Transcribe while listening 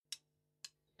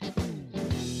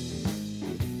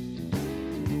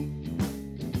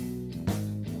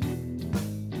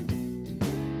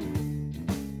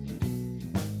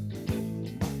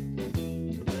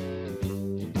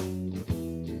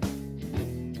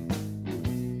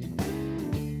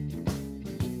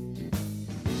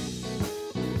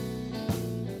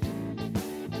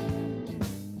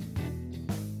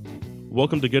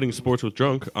Welcome to Getting Sports with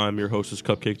Drunk. I'm your hostess,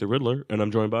 Cupcake the Riddler, and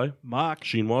I'm joined by Mock.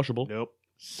 Sheen Washable. Nope.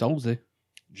 Solzy.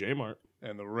 J-Mart.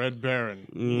 And the Red Baron.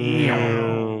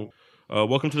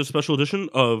 Welcome to the special edition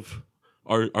of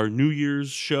our New Year's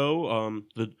show,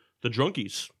 the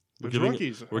Drunkies.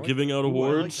 Drunkies. We're giving out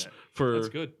awards for That's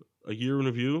good. a year in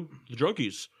review. The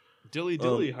Drunkies. Dilly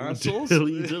dilly, huh?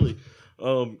 Dilly dilly.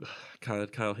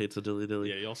 Kyle hates a dilly dilly.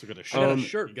 Yeah, you also got a I shirt. got a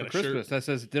shirt you for got a Christmas shirt. that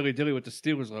says Dilly Dilly with the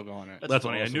Steelers logo on it. That's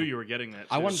funny. awesome. I knew you were getting that.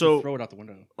 I too. wanted So- to throw it out the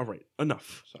window. All right,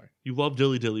 enough. Sorry. You love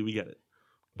dilly dilly. We get it.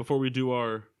 Before we do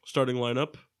our starting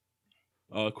lineup,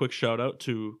 a quick shout out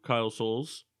to Kyle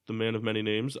Souls, the man of many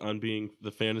names, on being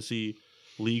the fantasy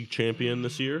league champion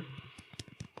this year,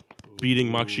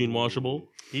 beating Machine Washable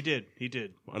He did.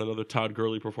 on another Todd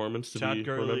Gurley performance to Todd be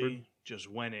Gurley remembered. just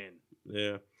went in.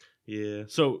 Yeah.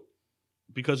 So,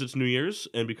 because it's New Year's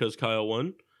and because Kyle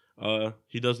won,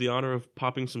 he does the honor of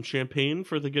popping some champagne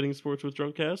for the Getting Sports with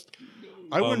Drunk cast.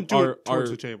 I wouldn't do it towards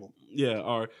our- the table. Yeah,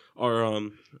 our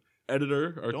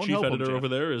editor, our Don't chief help him, editor Jeff. over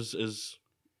there is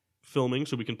filming,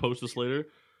 so we can post this later.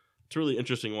 It's really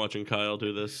interesting watching Kyle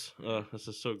do this. This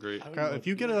is so great. Kyle, if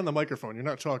you get it on the microphone, you're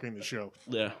not talking the show.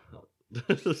 Yeah. Do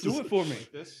it for me.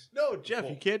 No, Jeff,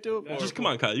 you can't do it. Just come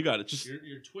on, Kyle. You got it. Just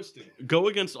You're twisting. go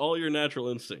against all your natural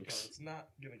instincts. It's not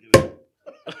gonna get it.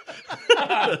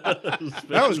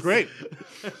 That was great.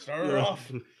 Start her off.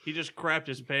 He just crapped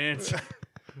his pants.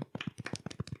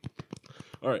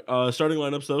 All right, starting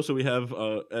lineups though. So we have,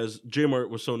 as J-Mart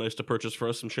was so nice to purchase for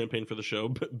us some champagne for the show,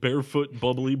 Barefoot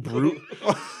Bubbly Brute.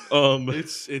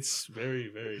 It's very,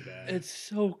 very bad. It's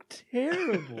so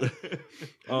terrible.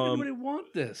 Everybody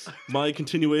want this. My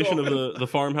continuation of the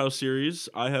Farmhouse series.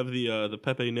 I have the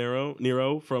Pepe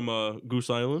Nero from Goose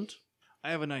Island.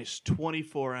 I have a nice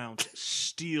 24-ounce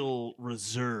steel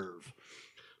reserve.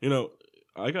 You know,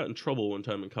 I got in trouble one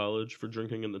time in college for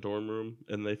drinking in the dorm room,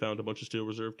 and they found a bunch of Steel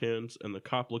Reserve cans, and the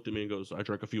cop looked at me and goes, "I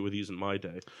drank a few of these in my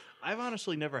day." I've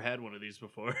honestly never had one of these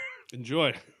before.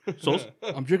 Enjoy. Souls?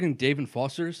 I'm drinking Dave and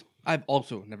Foster's. I've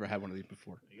also never had one of these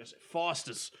before. I guess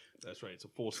Foster's. That's right. It's a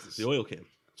Foster's. The oil can.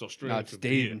 So straight No, up it's to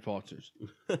Dave beer. and Foster's.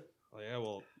 Oh, yeah,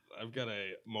 well, I've got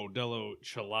a Modelo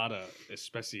Chelada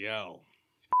Especial.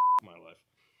 My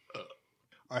life.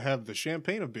 I have the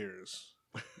champagne of beers,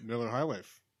 Miller High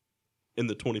Life. In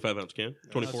the 25-ounce can?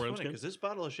 24-ounce can? Because this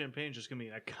bottle of champagne is just going to be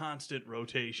in a constant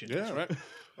rotation. Yeah, That's right.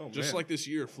 Oh, Just man. like this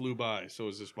year flew by, so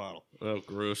is this bottle. Oh,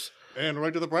 gross. And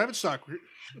right to the private stock.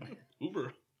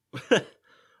 Uber.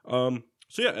 So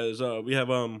yeah, as we have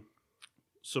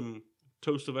some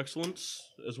toast of excellence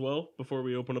as well before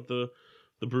we open up the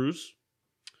brews.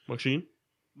 Machine?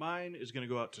 Mine is going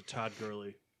to go out to Todd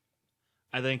Gurley.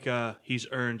 I think he's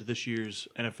earned this year's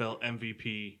NFL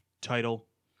MVP title.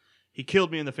 He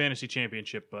killed me in the fantasy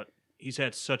championship, but he's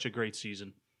had such a great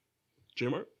season.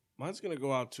 J-Mart? Mine's going to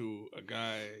go out to a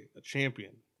guy, a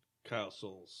champion, Kyle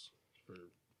Souls, for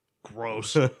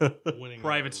Gross. winning.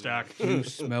 Private stock. Do you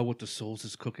smell what the Souls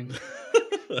is cooking?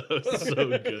 That was so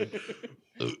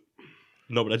good.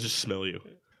 No, but I just smell you.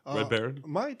 Red Baron?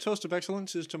 My toast of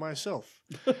excellence is to myself.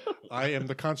 I am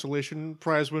the consolation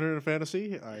prize winner in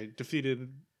fantasy. I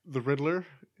defeated the Riddler.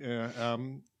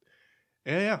 And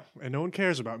no one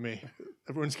cares about me.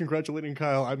 Everyone's congratulating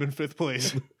Kyle. I'm in 5th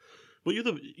place. Well,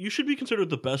 you should be considered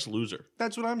the best loser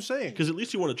That's what I'm saying. because at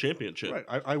least you won a championship.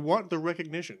 Right. I want the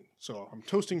recognition, so I'm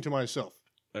toasting to myself.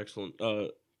 Excellent.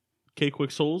 K Quick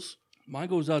Souls? Mine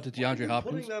goes out to DeAndre Putting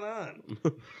Hopkins. that on.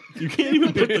 You can't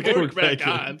even put the cork back back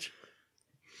on. on.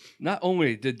 Not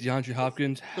only did DeAndre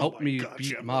Hopkins help my me God, beat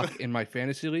Jim. Mock in my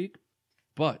fantasy league,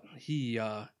 but he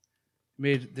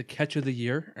made the catch of the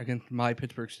year against my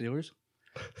Pittsburgh Steelers.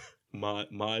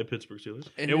 My Pittsburgh Steelers.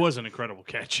 And It was an incredible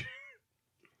catch.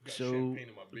 So Champagne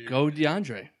in my beer. go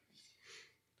DeAndre.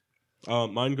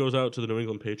 Mine goes out to the New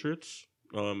England Patriots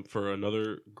for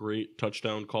another great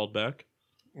touchdown called back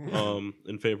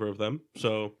in favor of them.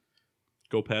 So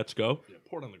go Pats, go. Yeah,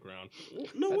 pour it on the ground.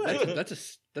 No way. That's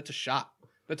a shot.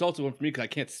 That's also one for me because I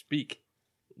can't speak.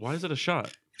 Why is it a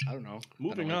shot? I don't know.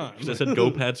 Moving I don't know. on. Because I said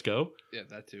go Pats, go. Yeah,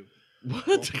 that too.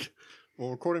 What? Well,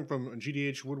 recording from a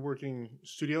GDH Woodworking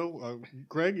Studio.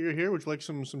 Greg, you're here. Would you like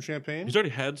some champagne? He's already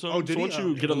had some. Oh, did so why he? don't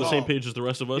you get on the same Oh. page as the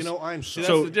rest of us? You know, I'm See,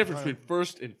 so... that's the difference between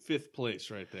first and 5th place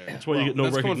right there. That's why you get no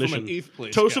that's recognition. Coming from an 8th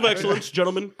place Toast of guy. excellence,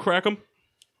 gentlemen. Crack them.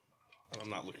 I'm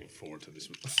not looking forward to this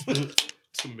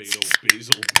tomato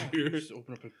basil beer. Just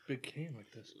open up a big can like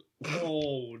this.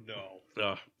 Oh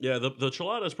no! Yeah, the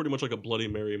Chelada is pretty much like a Bloody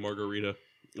Mary margarita.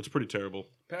 It's pretty terrible.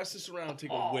 Pass this around.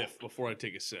 Take a whiff before I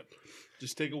take a sip.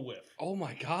 Just take a whiff. Oh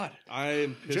my god. I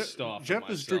am pissed off. Jeff at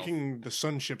is myself. drinking the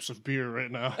sun chips of beer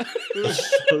right now.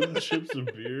 Sun chips of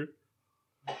beer.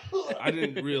 I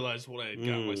didn't realize what I had got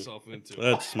Mm. myself into.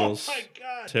 That smells Oh my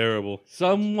God. terrible.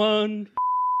 Someone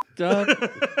up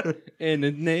and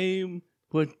the name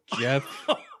was Jeff.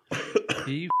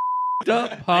 He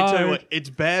up hard. I tell you what, it's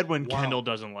bad when Wow. Kendall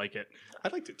doesn't like it.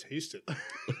 I'd like to taste it.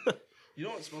 You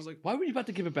know what it smells like? Why were you about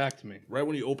to give it back to me? Right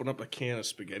when you open up a can of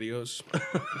SpaghettiOs.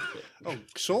 Oh,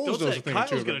 Souls Don't does say a thing Kyle's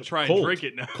too. gonna try and Cold. drink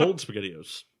it now. Cold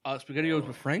SpaghettiOs. SpaghettiOs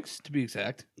with Franks, to be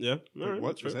exact. Yeah. Wait, All right,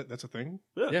 what? that's fair. Oh. That's a thing?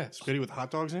 Yeah. Spaghetti with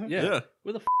hot dogs in it? Yeah. Yeah.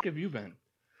 Where the have you been?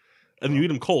 And you eat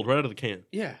them cold right out of the can.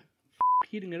 Yeah.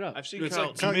 Heating it up. I've seen It's Kyle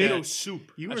like eat tomato that.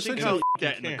 soup. You were I've seen essentially. Kyle eat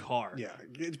that in the can. car. Yeah,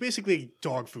 it's basically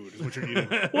dog food, is what you're eating.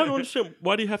 Well, I don't understand.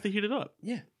 Why do you have to heat it up?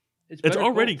 Yeah. It's better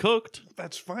already cold. cooked.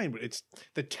 That's fine, but it's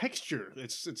the texture.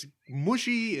 It's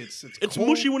mushy. It's It's cold,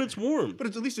 mushy when it's warm. but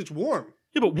at least it's warm.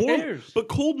 Yeah, but warm. cares? But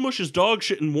cold mush is dog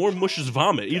shit and warm mush is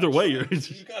vomit. Either way, you're.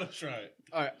 You gotta try it.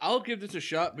 All right, I'll give this a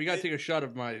shot. We got to take a shot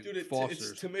of my Dude, it's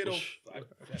Foster's. tomato.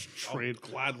 Trade. I'll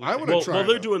gladly I take wanna it. Well, try while it,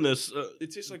 they're though. doing this,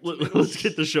 It tastes like let's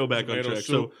get the show back on tomato track.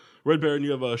 soup. So, Red Baron,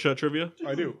 you have a shot trivia.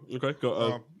 I do. Okay,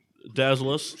 go.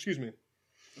 Dazzle us. Excuse me.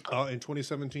 In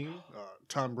 2017,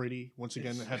 Tom Brady once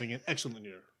again having an excellent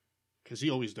year, because he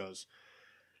always does.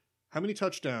 How many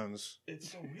touchdowns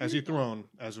It's so has he thrown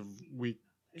as of week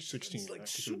It's 16? like I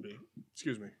think it would be.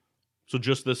 Excuse me. So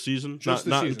just this season, Just this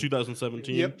not season. in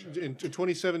 2017. Yep. In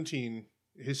 2017,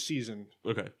 his season,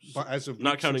 Okay. but as of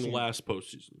Not week counting 16, last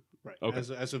postseason. right? Okay.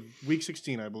 As of week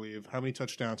 16, I believe. How many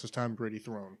touchdowns has Tom Brady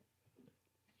thrown?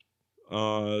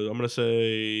 I'm gonna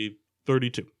say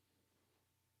 32.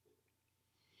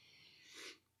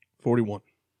 41.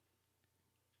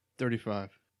 35.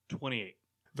 28.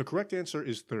 The correct answer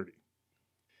is 30.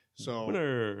 So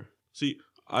Winner. See,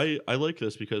 I like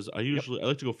this because I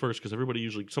like to go first because everybody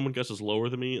usually someone guesses lower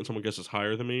than me and someone guesses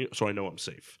higher than me, so I know I'm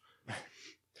safe.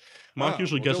 Mock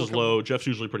usually well, guesses they'll come- low. Jeff's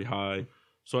usually pretty high,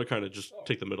 so I kind of just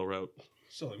take the middle route.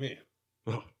 So like me.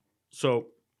 So,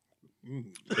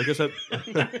 like I said,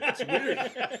 It's weird.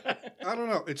 I don't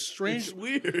know. It's strange. It's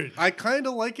weird. I kind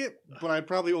of like it, but I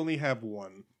probably only have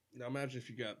one. Now imagine if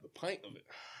you got the pint of it.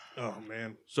 Oh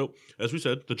man, so as we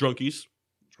said, the Drunkies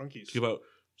Drunkies. give out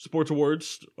sports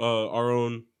awards, our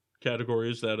own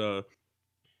categories that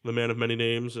the Man of Many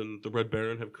Names and the Red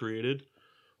Baron have created.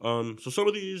 So some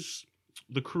of these,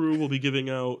 the crew will be giving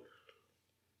out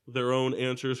their own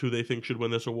answers who they think should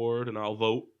win this award, and I'll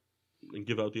vote and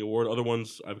give out the award. Other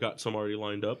ones, I've got some already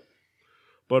lined up.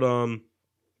 But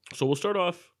so we'll start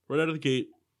off right out of the gate,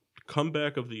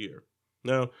 comeback of the year.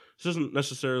 Now, this isn't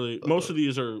necessarily, most of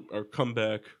these are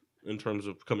comeback in terms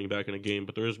of coming back in a game,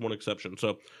 but there is one exception.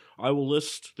 So I will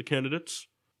list the candidates.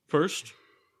 First,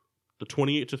 the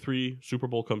 28-3 Super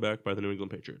Bowl comeback by the New England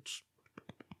Patriots.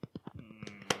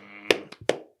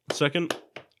 Second,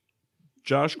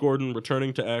 Josh Gordon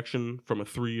returning to action from a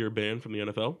 3-year ban from the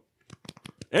NFL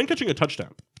and catching a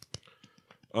touchdown.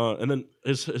 And then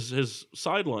his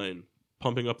sideline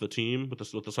pumping up the team with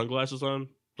the sunglasses on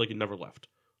like he never left.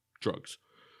 Drugs.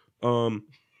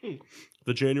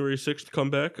 The January 6th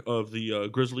comeback of the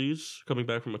Grizzlies coming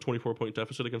back from a 24-point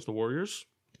deficit against the Warriors.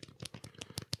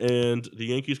 And the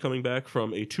Yankees coming back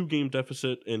from a 2-game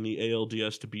deficit in the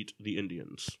ALDS to beat the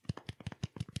Indians.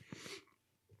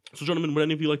 So, gentlemen, would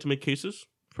any of you like to make cases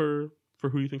for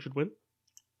who you think should win?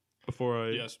 Before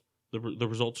Yes. the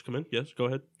results come in? Yes, go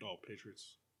ahead. Oh,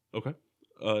 Patriots. Okay.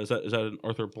 Is that an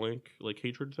Arthur Blank like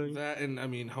hatred thing? That and I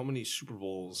mean, how many Super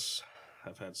Bowls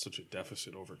have had such a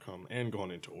deficit overcome and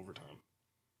gone into overtime?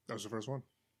 That was the first one.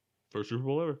 First Super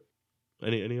Bowl ever.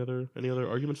 Any other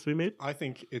arguments to be made? I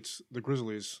think it's the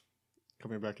Grizzlies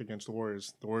coming back against the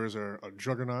Warriors. The Warriors are a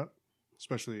juggernaut,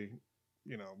 especially,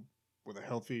 with a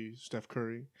healthy Steph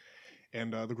Curry.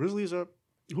 And the Grizzlies are,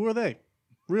 who are they?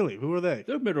 Really, who are they?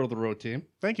 They're a middle of the road team.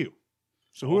 Thank you.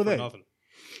 So All who are for they? Nothing.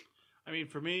 I mean,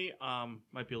 for me,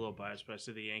 might be a little biased, but I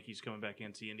said the Yankees coming back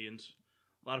against the Indians.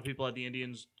 A lot of people had the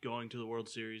Indians going to the World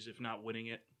Series, if not winning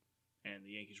it, and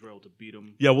the Yankees were able to beat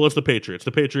them. Yeah, well, it's the Patriots.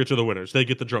 The Patriots are the winners. They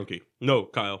get the drunkie. No,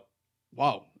 Kyle.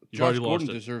 Wow. You've Josh already lost Gordon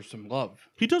it. deserves some love.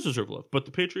 He does deserve love, but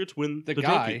the Patriots win The the guy,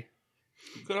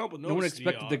 drunkie. You couldn't help but No one notice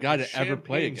expected the guy to ever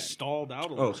play champagne again. Stalled out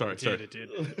a Oh, little. sorry. It did.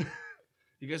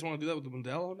 You guys want to do that with the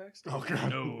Modelo next? Oh, God.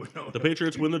 No. The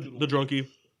Patriots win the drunkie.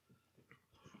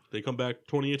 They come back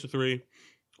 28-3,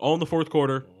 all in the fourth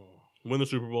quarter, win the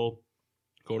Super Bowl,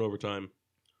 go in overtime.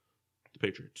 The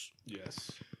Patriots.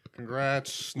 Yes.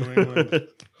 Congrats, New England.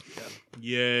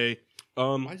 Yay.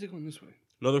 why is it going this way?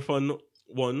 Another fun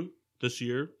one this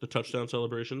year. The touchdown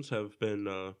celebrations have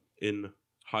been in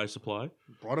high supply.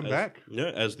 Brought him As- back. Yeah,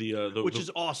 as the Which is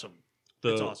awesome.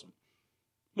 the, It's awesome.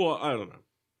 Well, I don't know.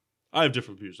 I have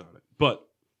different views on it, but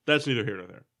that's neither here nor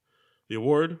there. The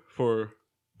award for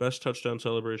best touchdown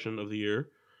celebration of the year.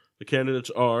 The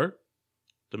candidates are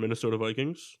the Minnesota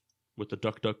Vikings with the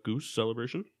Duck Duck Goose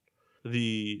celebration,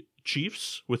 the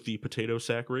Chiefs with the potato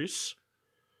sack race,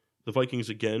 the Vikings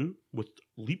again with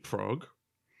leapfrog,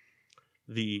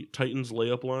 the Titans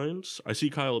layup lines. I see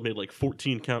Kyle made like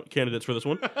 14 candidates for this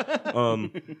one.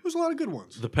 There's a lot of good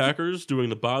ones. The Packers doing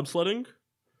the bobsledding,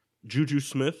 Juju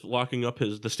Smith locking up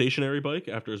the stationary bike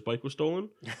after his bike was stolen,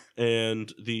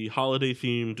 and the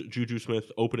holiday-themed Juju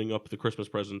Smith opening up the Christmas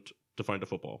present to find a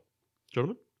football.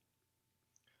 Gentlemen?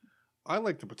 I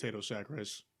like the potato sack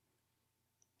race.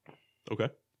 Okay.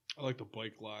 I like the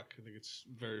bike lock. I think it's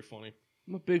very funny.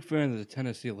 I'm a big fan of the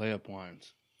Tennessee layup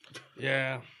lines.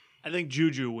 Yeah. I think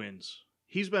Juju wins.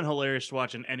 He's been hilarious to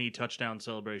watch in any touchdown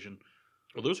celebration.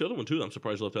 Well, there's the other one, too. I'm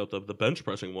surprised left out the bench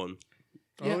pressing one.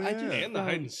 Yeah, Oh, I yeah. just And the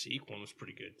hide and seek one was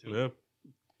pretty good, too. Yeah.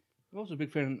 I'm also a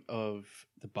big fan of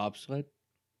the bobsled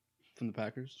from the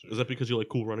Packers. Is that because you like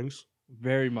Cool Runnings?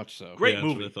 Very much so. Great Yeah, that's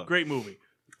what I movie. thought. Great movie.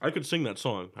 I could sing that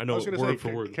song. I I know was it going to word say,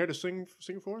 for word. care to sing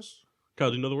for us? Kyle,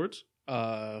 do you know the words?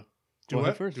 Go Duet?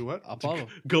 ahead first. Duet? I'll follow.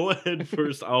 Go ahead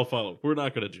first. I'll follow. We're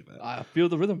not going to do that. I feel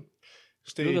the rhythm.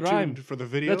 Stay Do the tuned rhyme. for the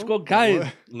video. Let's go,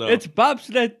 guys. No. It's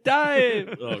bobsled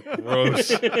time. Oh,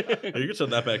 gross. You can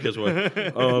send that back his way.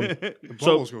 The So,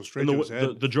 bubbles go straight And to his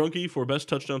head. the drunkie for best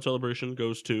touchdown celebration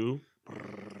goes to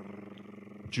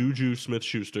Juju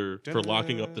Smith-Schuster for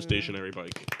locking up the stationary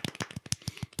bike.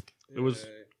 It was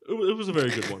a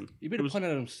very good one. He made a pun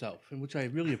at himself, and which I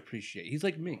really appreciate. He's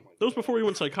like me. That was before he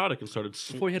went psychotic and started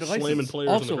Before he had a slamming license. players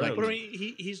Also in the like ground. But I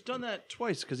mean, he's done that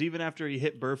twice because even after he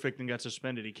hit Burfict and got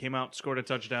suspended, he came out, scored a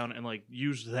touchdown, and like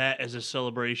used that as a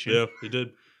celebration. Yeah, he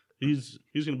did. He's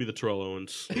going to be the Terrell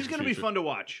Owens. He's going to be fun to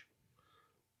watch.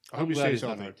 I hope I'm he glad stays he's on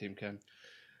healthy. our team, Ken.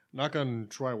 Knock on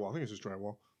drywall. I think it's just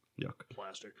drywall. Yuck.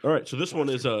 Plastic. All right, so this one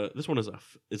is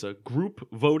a group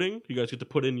voting. You guys get to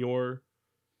put in your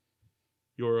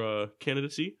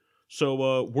candidacy.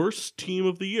 So worst team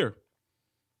of the year.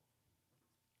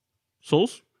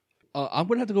 Souls? I'm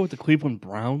going to have to go with the Cleveland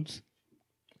Browns.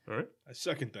 All right. I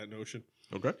second that notion.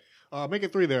 Okay. Make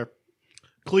it 3 there.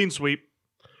 Clean sweep.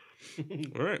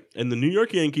 All right. And the New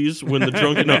York Yankees win the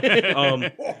drunkie.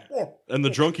 And the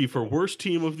drunkie for worst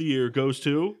team of the year goes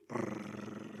to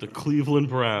the Cleveland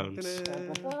Browns.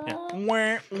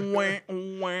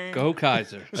 Go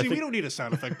Kaiser. See, we don't need a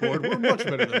sound effect board. We're much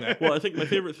better than that. Well, I think my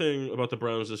favorite thing about the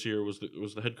Browns this year was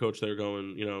the head coach there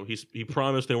going. He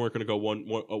promised they weren't going to go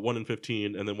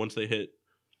 1-15, and then once they hit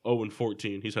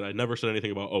 0-14, he said, "I never said anything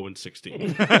about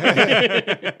 0-16."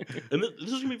 And this is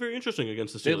going to be very interesting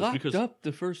against the They Steelers locked because up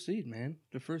the first seed, man.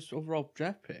 The first overall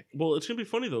draft pick. well, it's going to be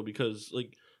funny though because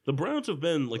like the Browns have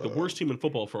been like the worst team in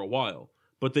football for a while,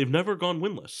 but they've never gone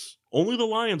winless. Only the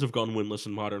Lions have gone winless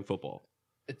in modern football.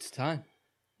 It's time.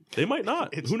 They might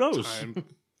not. It's Who knows? time.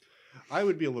 I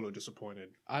would be a little disappointed.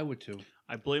 I would too.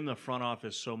 I blame the front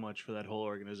office so much for that whole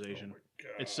organization.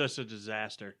 It's just a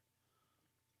disaster.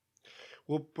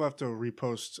 We'll have to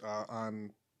repost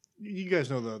on. You guys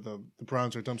know the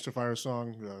Browns are dumpster fire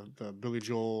song, the Billy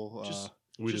Joel. Just-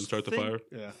 We didn't Just start the think- fire.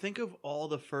 Yeah, Think of all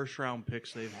the first round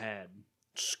picks they've had.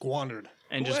 squandered.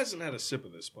 And Who just hasn't had a sip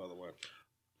of this, by the way?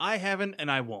 I haven't and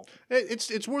I won't.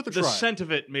 It's worth a The try. scent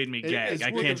of it made me gag. it's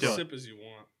I worth can't a do Sip as you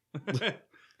want. it.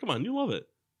 Come on, you love it.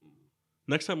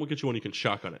 Next time we'll get you one you can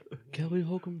shock on it. Kelly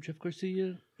Holcomb, Jeff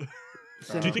Garcia. Do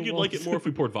you think you'd like it more if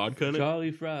we poured vodka in it?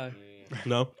 Charlie Fry.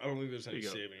 No? I don't think there's any There you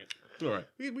go. saving it. All right.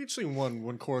 We'd sing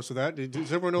one chorus of that.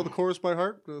 Does everyone know the chorus by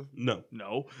heart? No.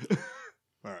 No.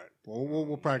 All right. Well,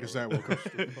 we'll practice that.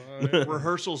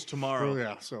 Rehearsals tomorrow.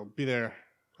 Yeah. So be there.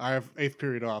 I have 8th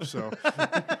period off. So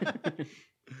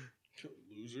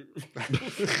Loser.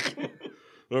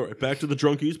 All right, back to the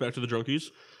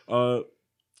drunkies.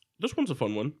 This one's a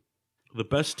fun one. The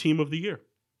best team of the year.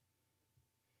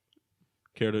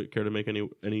 Care to make any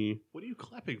What are you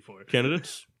clapping for?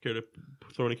 candidates? Care to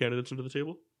throw any candidates into the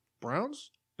table?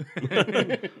 Browns.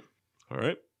 All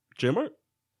right, J-Mart.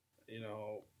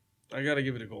 I got to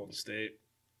give it to Golden State.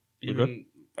 I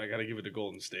got to give it to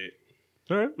Golden State.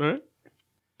 All right.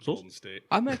 Golden State.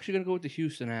 I'm actually going to go with the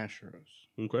Houston Astros.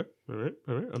 Okay, all right.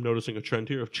 I'm noticing a trend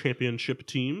here of championship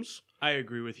teams. I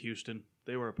agree with Houston.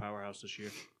 They were a powerhouse this year.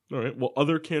 All right. Well,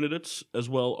 other candidates as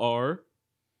well are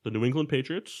the New England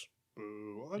Patriots,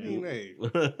 Boo. I mean, hey,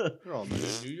 the they're all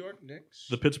nice. New York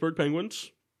Knicks. Pittsburgh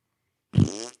Penguins,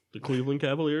 the Cleveland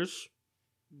Cavaliers,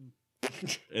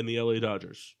 and the LA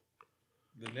Dodgers.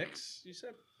 The Knicks, you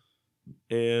said?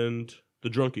 And the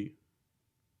drunkie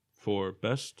for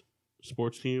best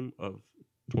sports team of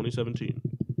 2017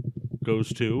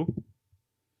 goes to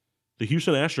the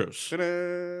Houston Astros.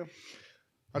 Ta-da!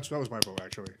 That was my vote,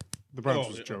 actually. The Browns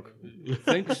was a joke.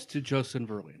 Thanks to Justin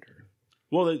Verlander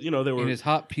Well, they and were his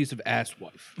hot piece of ass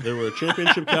wife they were a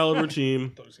championship caliber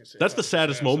team. That's the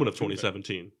saddest moment of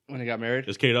 2017 when they got married.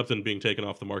 is Kate Upton being taken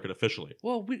off the market officially.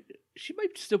 Well, she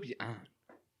might still be on,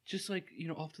 just like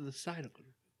off to the side of her.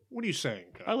 What are you saying,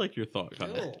 I Kyle? like your thought,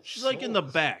 Kyle. She's like in the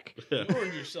back. Yeah.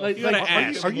 Like, You gotta like,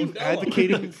 ask. Are you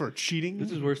advocating for cheating?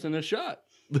 this is worse than a shot.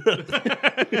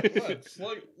 It's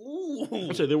like, ooh.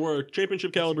 I'd say they were a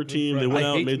championship caliber team. They went I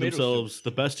out and hate made tomato themselves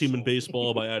the best team in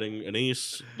baseball by adding an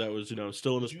ace that was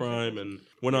still in his prime and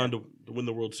went on to win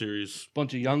the World Series.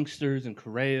 Bunch of youngsters and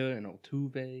Correa and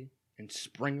Altuve and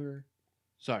Springer.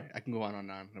 Sorry, I can go on and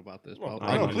on about this. Well, but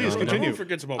I no, know, please no, continue. Who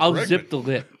forgets about I'll Bregman? zip the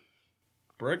lip.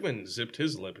 Bregman zipped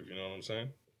his lip, if you know what I'm saying.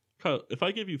 Kyle, if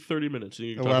I give you 30 minutes,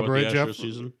 you can Elaborate, talk about the Astros Jeff.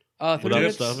 season. 30 Without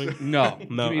minutes? stuffing? No.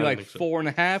 No, Give me I like don't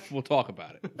think so. 4.5. We'll talk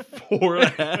about it.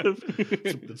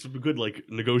 4.5. That's a good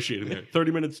negotiating there.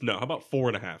 30 minutes? No. How about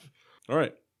 4.5? All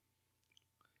right.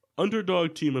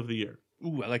 Underdog team of the year.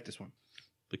 Ooh, I like this one.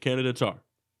 The candidates are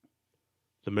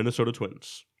the Minnesota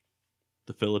Twins,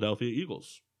 the Philadelphia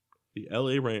Eagles, the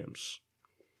LA Rams,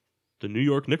 the New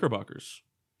York Knickerbockers,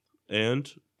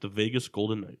 and the Vegas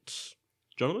Golden Knights.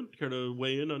 Gentlemen, care to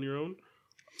weigh in on your own?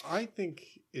 I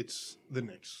think it's the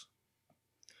Knicks.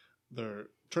 They're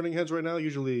turning heads right now.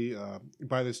 Usually,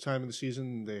 by this time of the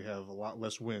season, they have a lot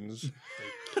less wins.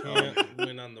 They can't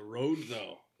win on the road,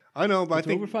 though. I know, but It's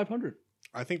I over think 500.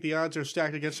 the odds are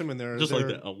stacked against them, and they're Just like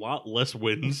that, a lot less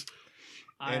wins.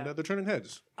 they're turning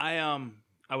heads.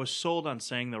 I was sold on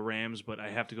saying the Rams, but I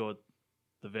have to go with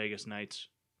the Vegas Knights.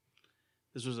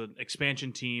 This was an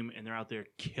expansion team, and they're out there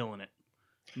killing it.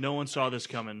 No one saw this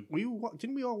coming.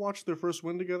 Didn't we all watch their first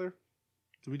win together?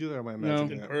 Did we do that? Or am I No,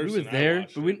 imagining that? person, we were I there,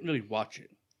 watched but it. we didn't really watch it.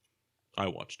 I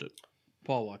watched it.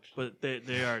 Paul watched. But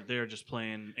they are just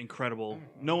playing incredible.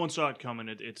 No one saw it coming.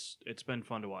 It's been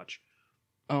fun to watch.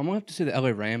 I'm gonna have to say the LA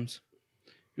Rams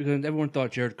because everyone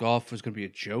thought Jared Goff was gonna be a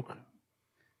joke,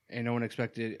 and no one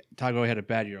expected. Todd Gurley had a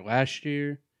bad year last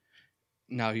year.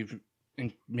 Now he's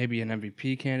maybe an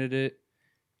MVP candidate.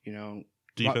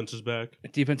 Defense is back.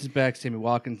 Defense is back. Sammy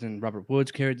Watkins and Robert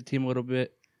Woods carried the team a little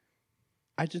bit.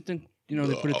 I just think they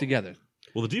put it together.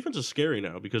 Well, the defense is scary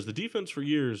now because the defense for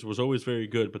years was always very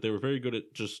good, but they were very good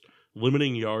at just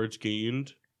limiting yards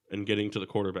gained and getting to the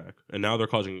quarterback. And now they're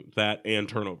causing that and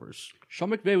turnovers. Sean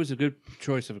McVay was a good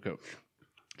choice of a coach.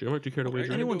 Do you care to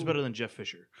wager? Anyone's better than Jeff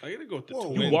Fisher. I gotta go with the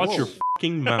Whoa, Twins. You watch your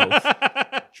fucking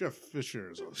mouth. Jeff Fisher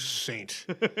is a saint.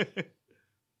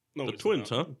 No, The it's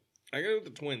Twins, not. huh? I gotta go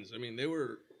with the Twins. I mean, they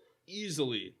were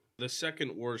easily the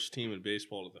second worst team in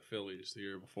baseball to the Phillies the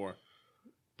year before.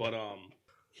 But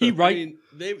He right.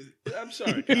 I mean, I'm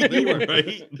sorry, Kyle, they were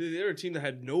Right. They were a team that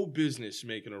had no business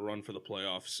making a run for the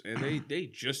playoffs, and they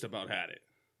just about had it.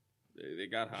 They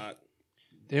got hot.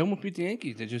 They almost beat the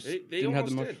Yankees. They just They didn't have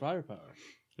the almost much did. firepower.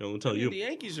 I'll tell I mean, you. the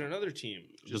Yankees are another team.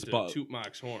 Just This to toot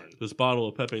Mock's horn. This bottle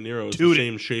of Pepe Nero is Toot the it.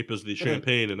 same shape as the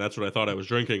champagne, and that's what I thought I was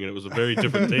drinking, and it was a very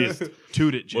different taste.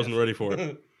 Toot it, Jeff. Wasn't ready for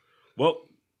it. Well,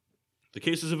 the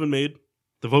cases have been made.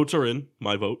 The votes are in,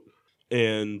 my vote.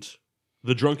 And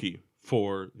the drunkie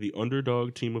for the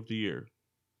underdog team of the year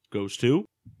goes to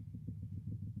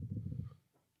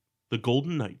the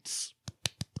Golden Knights.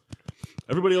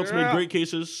 Everybody else made Yeah. great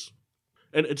cases.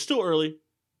 And it's still early,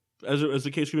 as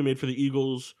the case can be made for the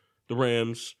Eagles, the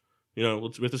Rams. We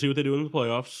have to see what they do in the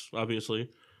playoffs, obviously.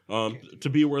 To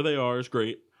be where they are is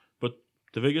great. But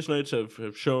the Vegas Knights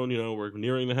have shown, we're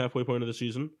nearing the halfway point of the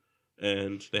season,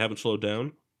 and they haven't slowed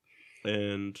down.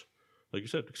 And like you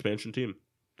said, expansion team.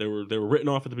 They were written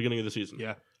off at the beginning of the season.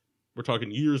 Yeah. We're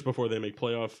talking years before they make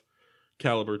playoff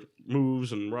caliber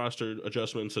moves and roster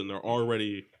adjustments, and they're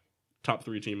already top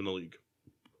 3 team in the league.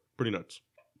 Pretty nuts.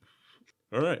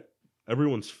 All right.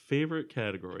 Everyone's favorite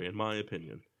category, in my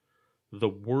opinion, the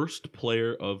worst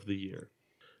player of the year.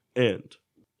 And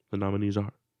the nominees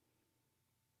are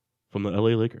from the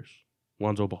LA Lakers,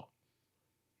 Lonzo Ball.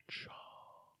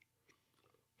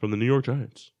 From the New York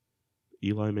Giants,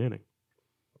 Eli Manning.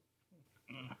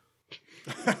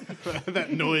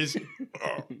 That noise.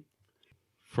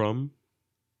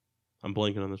 I'm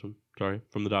blanking on this one. Sorry.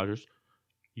 From the Dodgers,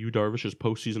 Yu Darvish's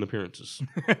postseason appearances.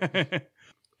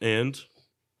 And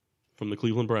from the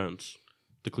Cleveland Browns,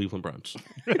 the Cleveland Browns.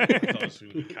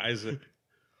 Kaiser.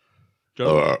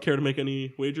 Joe, care to make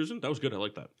any wagers in? That was good. I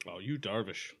like that. Oh, you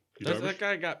Darvish. Yu Darvish? That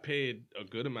guy got paid a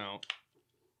good amount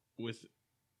with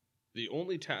the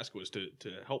only task was to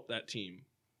help that team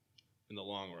in the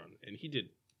long run. And he did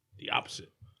the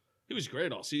opposite. He was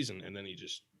great all season, and then he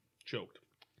just choked.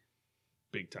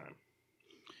 Big time.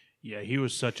 Yeah, he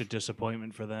was such a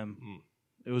disappointment for them.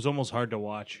 It was almost hard to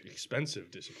watch.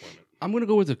 Expensive disappointment. I'm going to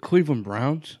go with the Cleveland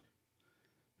Browns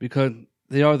because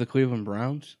they are the Cleveland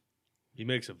Browns. He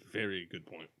makes a very good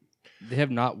point. They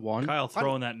have not won. Kyle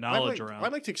throwing that knowledge around.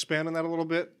 I'd like to expand on that a little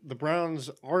bit. The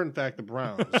Browns are, in fact, the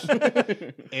Browns.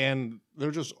 And they're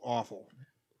just awful.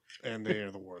 And they are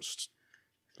the worst.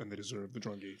 And they deserve the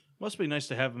Drunkie. Must be nice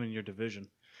to have him in your division.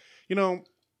 You know,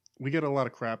 we get a lot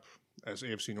of crap as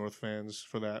AFC North fans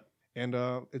for that. And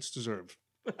it's deserved.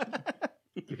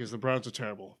 Because the Browns are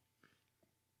terrible.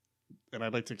 And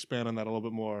I'd like to expand on that a little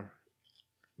bit more.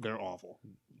 They're awful.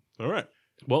 All right.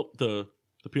 Well, the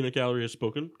peanut gallery has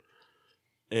spoken.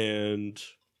 And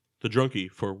the Drunkie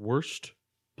for worst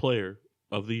player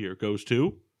of the year goes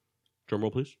to, drum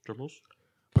roll please, drum rolls.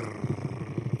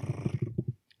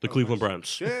 The Cleveland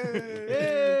Browns.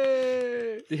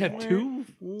 Yay! They have two.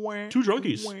 Two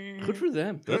Drunkies. Good for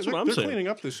them. That's what I'm they're saying. cleaning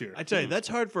up this year. I tell you, that's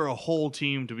hard for a whole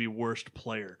team to be worst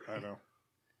player. I know.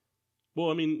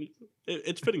 Well, I mean,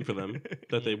 it's fitting for them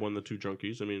that they won the two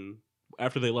Drunkies. I mean,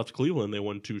 after they left Cleveland, they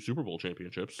won 2 Super Bowl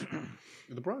championships.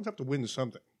 The Browns have to win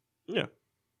something. Yeah.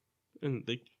 And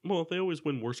they always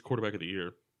win worst quarterback of the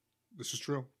year. This is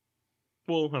true.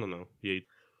 Well, I don't know. Yates.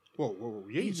 Whoa.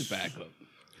 He's a backup.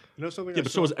 You know something? Yeah,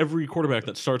 but so is every quarterback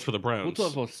that starts for the Browns. We'll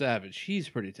talk about Savage. He's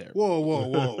pretty terrible.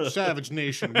 Whoa. Savage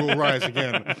Nation will rise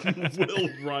again. Will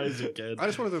rise again. I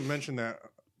just wanted to mention that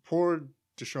poor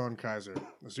Deshaun Kaiser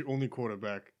was the only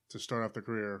quarterback to start off the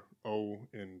career 0-15.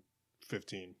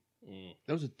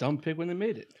 That was a dumb pick when they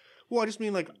made it. Well, I just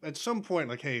mean, like, at some point,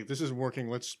 like, hey, this isn't working.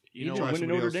 Let's You know know, what? win in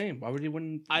somebody Notre else. Dame. Why would he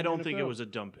win? I don't think it was a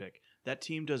dumb pick. That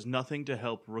team does nothing to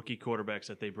help rookie quarterbacks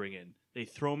that they bring in. They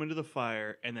throw them into the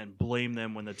fire and then blame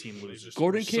them when the team loses.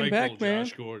 Gordon came Recycle back, man.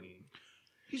 Josh Gordon.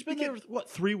 He's been there,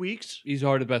 3 weeks? He's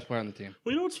already the best player on the team.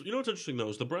 Well, you know what's interesting though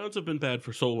is the Browns have been bad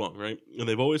for so long, right? And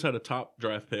they've always had a top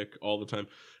draft pick all the time.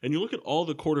 And you look at all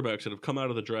the quarterbacks that have come out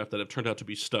of the draft that have turned out to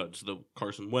be studs. The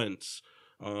Carson Wentz,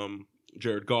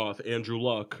 Jared Goff, Andrew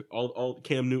Luck, all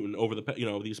Cam Newton over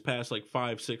these past like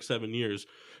 5, 6, 7 years,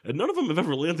 and none of them have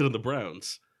ever landed in the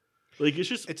Browns. Like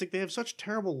it's like they have such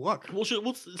terrible luck. Well, it's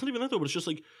not even that though. But it's just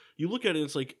like you look at it.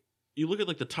 It's like you look at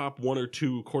like the top 1 or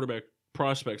 2 quarterback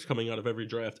prospects coming out of every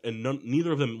draft, and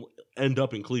neither of them end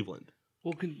up in Cleveland.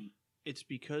 Well, It's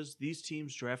because these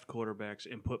teams draft quarterbacks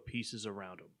and put pieces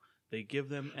around them. They give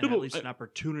them No, but at least an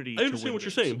opportunity I to understand win what you're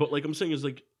games. saying, but like I'm saying is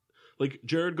like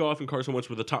Jared Goff and Carson Wentz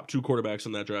were the top 2 quarterbacks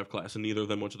in that draft class, and neither of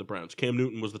them went to the Browns. Cam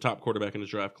Newton was the top quarterback in his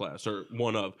draft class, or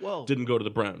one of. Well- didn't go to the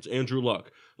Browns. Andrew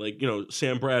Luck,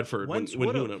 Sam Bradford, Wentz when he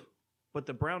would've. went up. But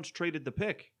the Browns traded the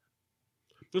pick.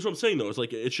 That's what I'm saying though. It's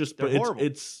like it's just They're it's horrible. they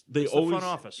It's the always front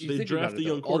office. you they think draft about the it,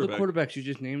 young though. All the quarterback. quarterbacks you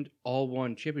just named all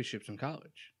won championships in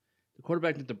college. The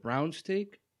quarterback that the Browns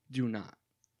take do not.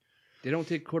 They don't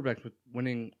take quarterbacks with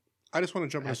winning. I just want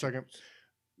to jump in a second.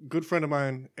 Good friend of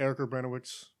mine, Eric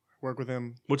Urbanowicz, work with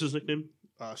him. What's his nickname?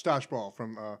 Stash Ball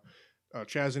from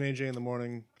Chaz and AJ in the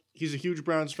morning. He's a huge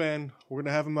Browns fan. We're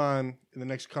gonna have him on in the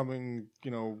next coming,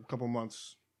 couple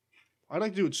months. I'd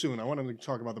like to do it soon. I want him to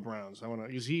talk about the Browns. I want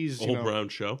to. He's The whole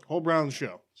Browns show. whole Browns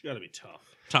show. It's got to be tough.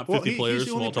 Top Well, 50 he's players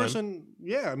the of only all time. person.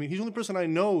 Yeah, I mean, he's the only person I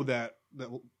know that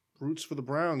roots for the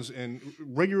Browns and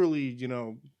regularly.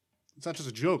 It's not just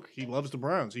a joke. He loves the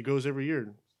Browns. He goes every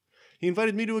year. He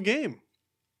invited me to a game.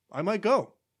 I might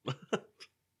go.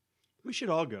 We should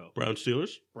all go. Browns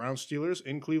Steelers. Browns Steelers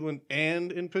in Cleveland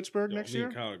and in Pittsburgh next Me year.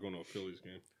 and Kyle are going to a Phillies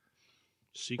game.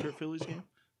 Secret Phillies game?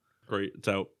 Great, it's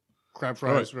out. Crab All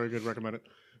right. fries, very good. Recommend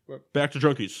it. Back to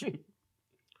Drunkies.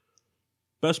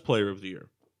 Best player of the year.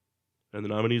 And the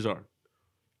nominees are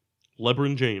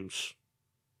LeBron James,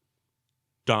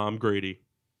 Dom Grady,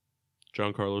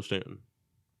 Giancarlo Stanton.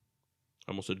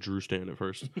 I almost said Drew Stanton at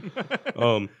first.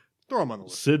 Throw him on the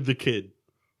list. Sid the Kid,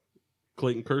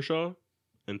 Clayton Kershaw,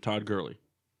 and Todd Gurley.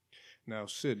 Now,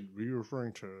 Sid, were you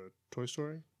referring to Toy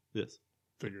Story? Yes.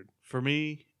 Figured. For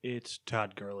me, it's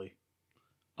Todd Gurley.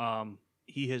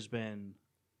 He has been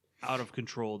out of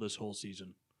control this whole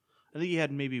season. I think he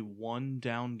had maybe one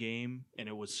down game, and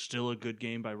it was still a good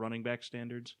game by running back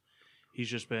standards. He's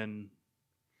just been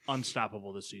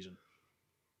unstoppable this season.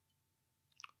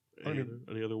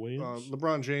 Any other ways?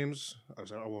 LeBron James.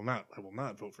 I will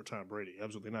not vote for Tom Brady.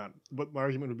 Absolutely not. But my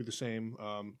argument would be the same.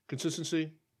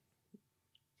 Consistency.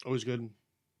 Always good.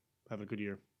 Having a good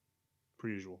year. Per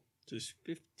usual. It's his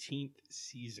 15th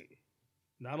season.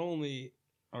 Not only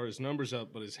are his numbers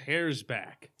up, but his hair's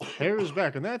back. Hair is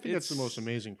back, and I think that's the It's- most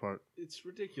amazing part. It's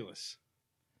ridiculous.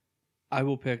 I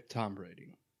will pick Tom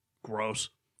Brady. Gross.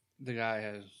 The guy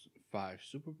has 5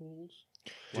 Super Bowls.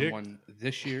 Dick. Won one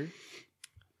this year.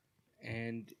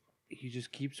 And he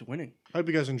just keeps winning. I hope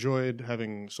you guys enjoyed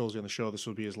having Solzy on the show. This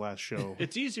will be his last show.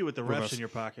 It's easy with the With refs us. in your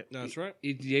pocket. That's right.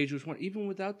 The age was one. Even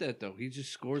without that, though, he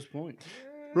just scores points.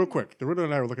 Real quick, the Riddler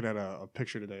and I were looking at a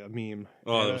picture today, a meme.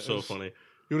 Oh, that And was it so funny.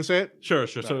 You want to say it? Sure.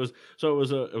 So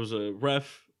it was a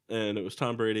ref, and it was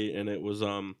Tom Brady, and it was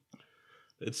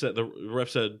it said the ref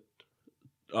said,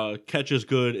 catch is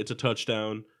good, it's a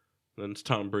touchdown. Then it's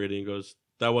Tom Brady and goes,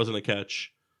 that wasn't a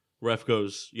catch. Ref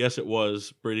goes, yes, it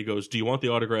was. Brady goes, do you want the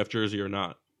autographed jersey or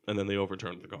not? And then they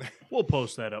overturned the call. We'll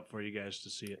post that up for you guys to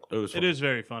see it. It was It funny. is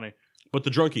very funny. But the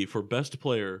Drunkie for best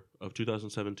player of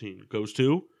 2017 goes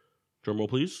to, drumroll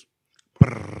please,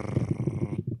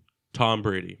 Tom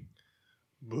Brady.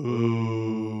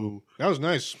 Boo. That was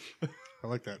nice. I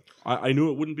like that. I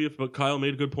knew it wouldn't be, but Kyle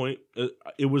made a good point.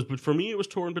 But for me, it was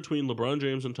torn between LeBron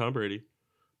James and Tom Brady.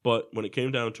 But when it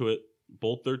came down to it,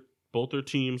 both their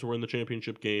teams were in the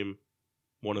championship game.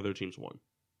 One of their teams won.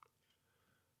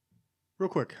 Real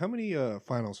quick, how many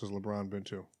finals has LeBron been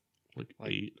to? Like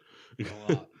Like, 8.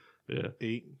 A lot. Yeah.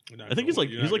 8. I think he's like-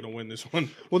 you're he's not like- gonna win this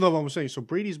one. Well, no, I'm saying, so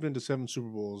Brady's been to 7 Super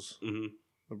Bowls. hmm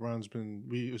LeBron's been,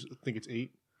 we think it's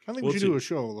 8. I think We'll we should do see. a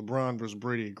show, LeBron versus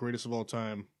Brady, greatest of all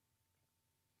time.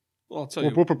 Well, I'll tell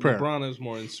We'll- you, we'll prepare. LeBron has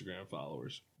more Instagram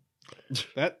followers.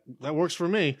 That works for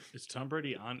me. Is Tom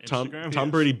Brady on Tom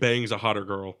Instagram? Brady bangs a hotter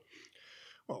girl.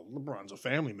 Well, LeBron's a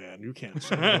family man. You can't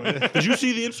say Did you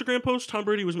see the Instagram post? Tom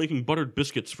Brady was making buttered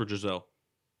biscuits for Giselle.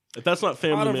 If that's not Out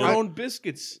family of her man, own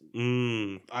biscuits.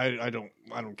 I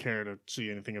don't care to see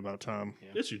anything about Tom.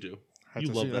 yes, you do. I have You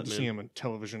to love see, I that have to see man. him on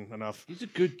television enough. He's a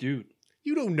good dude.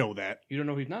 You don't know that. You don't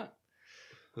know he's not.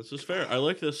 This is fair. I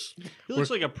like this. He looks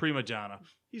like a prima donna.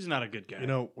 He's not a good guy. You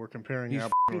know, we're comparing He's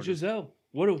apples f***ing and oranges. Giselle.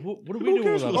 What are we Who doing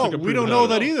cares with who Oh, looks that? like a we don't prima know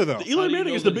donna? that either, though. Eli How do you Manning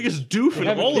know is the that- biggest doof They in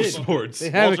have a all of kid. sports. They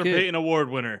have Walter a kid. Payton Award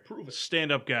winner.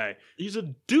 Stand-up guy. He's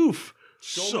a doof.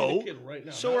 So right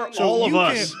now. so are So all of you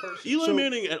us. Eli So-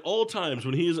 Manning at all times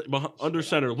when he is under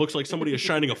center looks like somebody is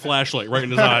shining a flashlight right in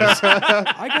his eyes.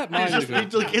 I got mine. He's to go.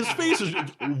 just, like his face is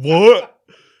what?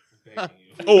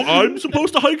 Oh, I'm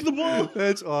supposed to hike the ball?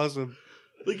 That's awesome.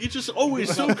 Like he's just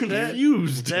always so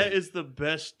confused. That is the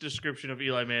best description of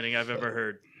Eli Manning I've ever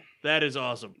heard. That is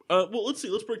awesome. Well, let's see.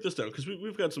 Let's break this down because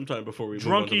we've got some time before we move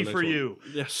on to the Drunkie next for one. you.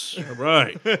 Yes. All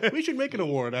right. We should make an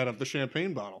award out of the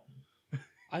champagne bottle.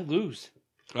 I lose.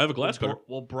 I have a glass cutter.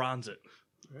 We'll bronze it.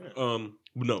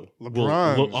 No.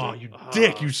 LeBron. Oh, you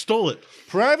dick! You stole it.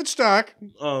 Private stock.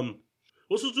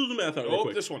 Let's just do the math out real Oh,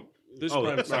 quick. this one. This Oh,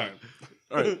 private sorry. side.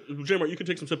 All right, J-Mart, you can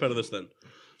take some sip out of this then.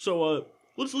 So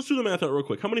let's do the math out real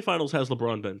quick. How many finals has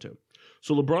LeBron been to?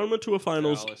 So LeBron went to a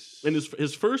finals Dallas. in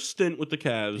his first stint with the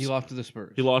Cavs. He lost to the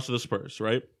Spurs. He lost to the Spurs,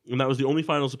 right? And that was the only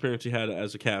finals appearance he had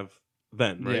as a Cav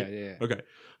then, right? Yeah. Okay.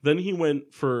 Then he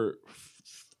went for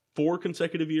 4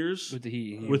 consecutive years With the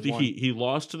Heat. with the won. Heat. He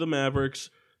lost to the Mavericks.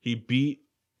 He beat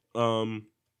the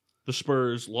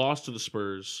Spurs, lost to the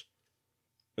Spurs,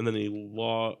 and then he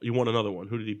won another one.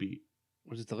 Who did he beat?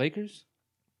 Was it the Lakers?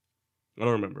 I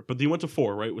don't remember. But he went to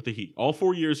 4, right, with the Heat. All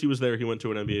 4 years he was there, he went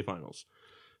to an NBA Finals.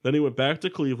 Then he went back to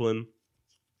Cleveland,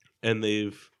 and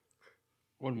they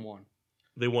Won one.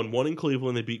 won 1 in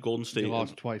Cleveland. They beat Golden State. They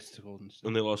lost twice to Golden State.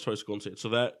 And they lost twice to Golden State. So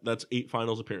that's 8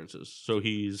 finals appearances. So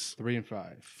he's 3 and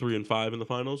 5. 3 and 5 in the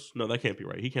finals? No, that can't be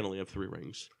right. He can't only have 3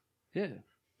 rings. Yeah.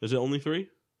 Is it only 3?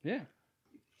 Yeah.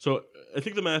 So I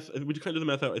think the math, we kind of do the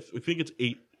math out. I think it's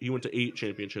 8. He went to 8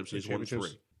 championships and he's won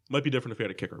 3. Might be different if he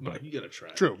had a kicker, No, but you gotta try.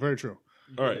 True, very true.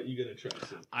 all right. You gotta try.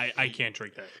 Sid. I can't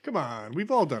drink that. Come on,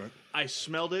 we've all done it. I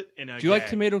smelled it and I Do you like gagged.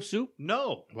 tomato soup?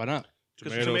 No, Why not?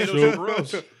 because Tomato tomatoes soup. are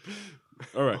gross.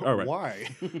 All right. All right. Why?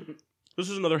 This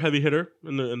is another heavy hitter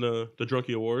in the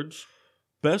Drunkie Awards.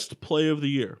 Best play of the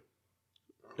year.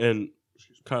 And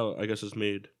Kyle, I guess, has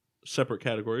made separate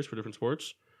categories for different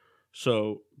sports.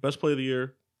 So, best play of the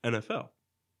year, NFL.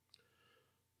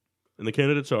 And the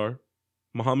candidates are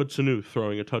Mohamed Sanu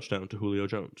throwing a touchdown to Julio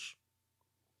Jones.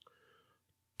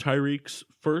 Tyreek's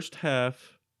first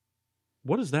half.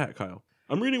 What is that, Kyle?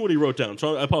 I'm reading what he wrote down,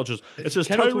 so I apologize. It says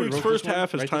Ken O'Toole Tyreek's wrote first this one,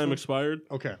 half, his right, this time one? expired.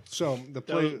 Okay, so the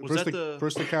play was first, that the, the-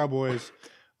 first the Cowboys.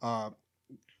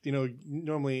 You know,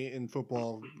 normally in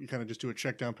football, you kind of just do a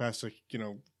check down pass to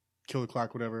kill the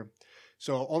clock, whatever.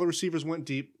 So all the receivers went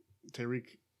deep. Tyreek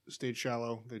stayed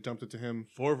shallow. They dumped it to him.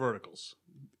 4 verticals.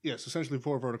 Yes, essentially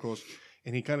 4 verticals,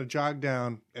 and he kind of jogged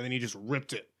down, and then he just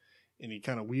ripped it, and he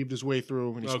kind of weaved his way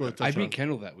through, and he scored a I touchdown. beat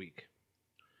Kendall that week.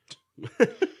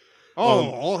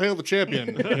 All hail the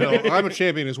champion! I'm a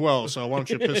champion as well, so why don't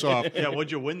you piss off? Yeah,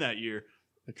 what'd you win that year?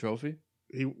 A trophy?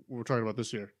 We're talking about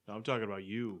this year. No, I'm talking about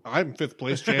you. I'm 5th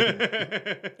place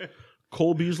champion.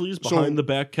 Cole Beasley's So- behind the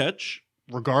back catch.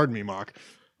 Regard me, Mock.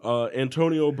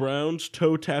 Antonio Brown's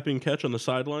toe-tapping catch on the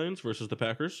sidelines versus the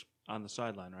Packers On the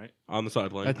sideline, right? on the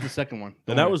sideline. That's the second one.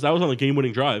 And that was on the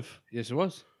game-winning drive. Yes, it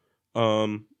was.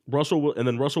 Russell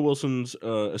Wilson's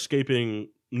escaping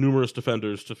numerous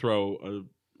defenders to throw a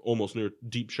almost near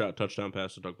deep shot touchdown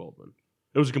pass to Doug Baldwin.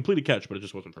 It was a completed catch, but it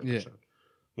just wasn't for a touchdown.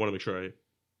 Want to make sure I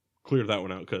cleared that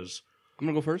one out because. I'm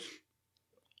gonna go first.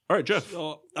 All right, Jeff.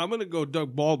 So I'm gonna go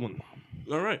Doug Baldwin.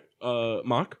 All right,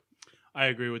 Mock. I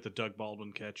agree with the Doug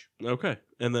Baldwin catch. Okay,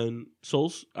 and then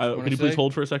Souls. wanna Can you please say?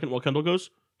 hold for a second while Kendall goes?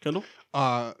 Kendall.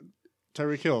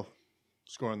 Tyreek Hill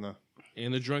scoring the.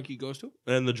 And the drunkie goes to?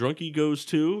 And the drunkie goes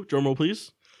to drumroll,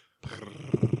 please.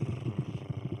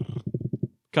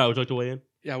 Kyle, would you like to weigh in?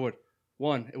 Yeah, I would.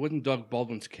 One, it wasn't Doug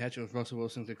Baldwin's catch. It was Russell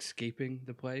Wilson's escaping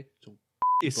the play. So,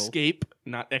 Escape,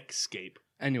 not escape.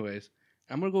 anyways,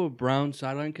 I'm gonna go with Brown's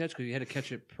sideline catch because he had to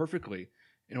catch it perfectly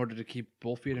in order to keep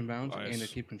both feet in bounds and to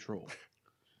Nice. keep control.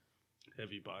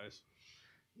 Heavy bias.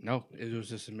 No, it was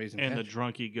just amazing. And the catch.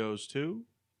 drunkie goes to.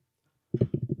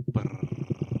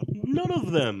 None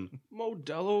of them.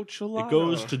 Modelo Chilada. It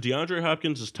goes to DeAndre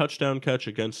Hopkins' touchdown catch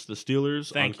against the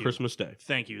Steelers Thank on you. Christmas Day.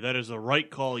 Thank you. That is the right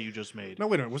call you just made. No,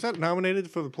 wait a minute. Was that nominated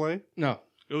for the play? No,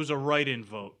 It was a write-in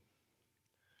vote.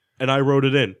 And I wrote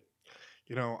it in.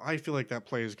 You know, I feel like that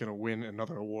play is going to win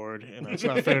another award, and that's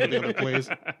not fair to the other plays.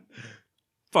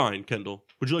 Fine, Kendall.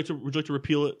 Would you like to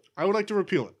repeal it? I would like to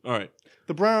repeal it. All right.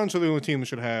 The Browns are the only team that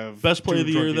should have Best play two of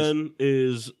the year drunkies. then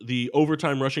is the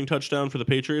overtime rushing touchdown for the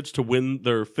Patriots to win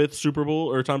their fifth Super Bowl,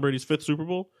 or Tom Brady's fifth Super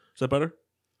Bowl. Is that better?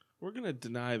 We're gonna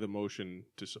deny the motion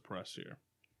to suppress here.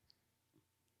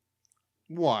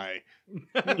 Why?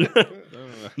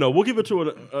 No, we'll give it to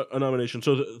a nomination.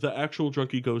 So the actual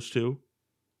drunkie goes to.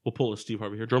 We'll pull a Steve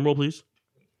Harvey here. Drum roll, please.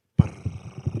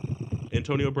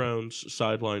 Antonio Brown's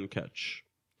sideline catch.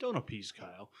 Don't appease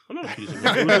Kyle. I'm not appeasing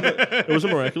him. It was a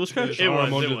miraculous catch. It was,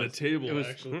 Arm it under was. the table. It was-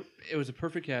 actually. it was a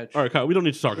perfect catch. All right, Kyle, we don't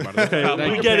need to talk about it. Okay, Kyle, we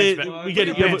put your get pants it. back- We put get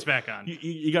your it. pants back on.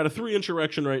 You got a 3-inch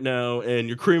erection right now, and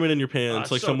you're creaming in your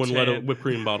pants like so someone let a tan. whipped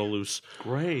cream bottle loose.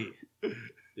 Great.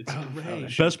 It's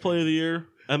great. Best play of the year,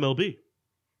 MLB,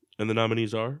 and the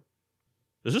nominees are.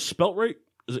 Is this spelt right?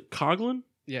 Is it Coughlin?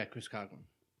 Yeah, Chris Coughlin.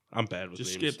 I'm bad with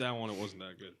Just names. skip that one. It wasn't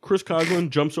that good. Chris Coughlin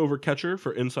jumps over catcher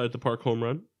for inside the park home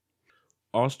run.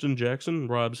 Austin Jackson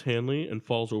robs Hanley and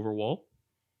falls over wall.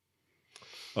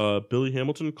 Billy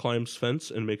Hamilton climbs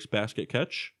fence and makes basket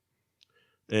catch.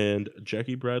 And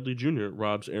Jackie Bradley Jr.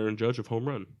 robs Aaron Judge of home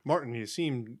run. Martin, you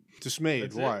seem dismayed.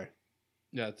 That's it? Why?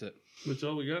 Yeah, that's it. That's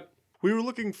all we got. We were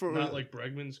looking for. Not like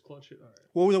Bregman's clutch it. All right.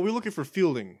 Well, we were looking for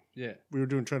fielding. Yeah. We were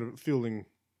trying to fielding.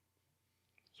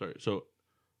 Sorry. So,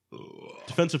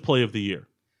 defensive play of the year.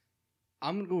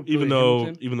 I'm gonna go with Even Billy though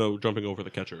Hamilton. jumping over the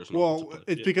catcher is not. Well, defensive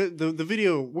play. it's because the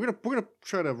video we're gonna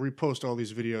try to repost all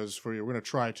these videos for you. We're gonna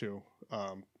try to.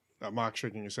 Mark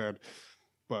shaking his head,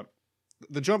 but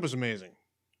the jump is amazing.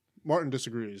 Martin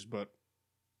disagrees, but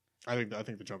I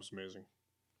think the jump is amazing.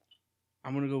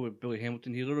 I'm gonna go with Billy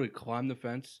Hamilton. He literally climbed the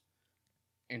fence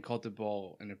and caught the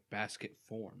ball in a basket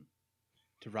form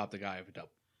to rob the guy of a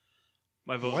double.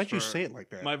 My vote. Why'd you say it like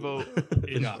that? My vote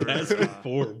is In for, basket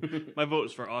form. my vote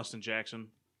is for Austin Jackson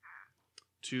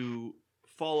to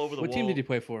fall over the What wall. team did he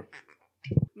play for?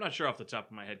 I'm not sure off the top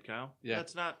of my head, Kyle. Yeah.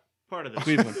 That's not part of this.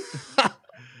 Cleveland.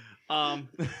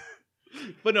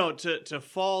 But no, to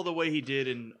fall the way he did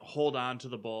and hold on to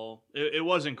the ball, it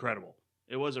was incredible.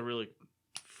 It was a really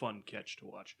fun catch to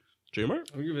watch. J-Mart?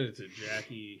 I'm giving it to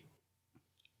Jackie.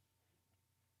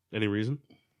 Any reason?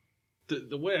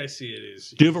 The way I see it is.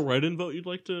 Do you have a write-in vote you'd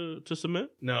like to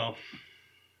submit? No.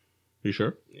 You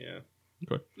sure? Yeah.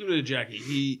 Okay. Give it to Jackie.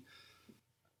 He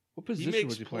What position makes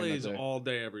was he playing plays that day? all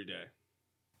day, every day.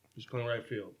 He's playing right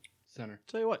field. Center.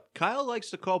 Tell you what, Kyle likes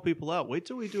to call people out. Wait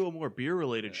till we do a more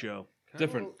beer-related show.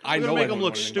 Different. Kyle- I We're know gonna I make don't him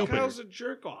look know anything stupid. about Kyle's a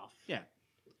jerk off.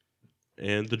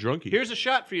 And the drunkie. Here's a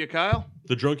shot for you, Kyle.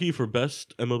 The drunkie for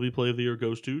best MLB play of the year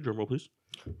goes to, drumroll please,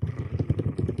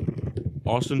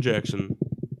 Austin Jackson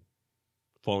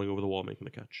falling over the wall making the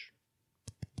catch.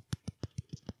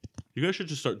 You guys should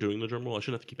just start doing the drum roll. I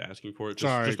shouldn't have to keep asking for it.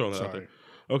 Just throwing that out there.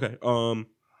 Okay.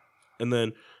 And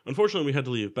then unfortunately we had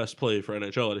to leave best play for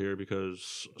NHL out here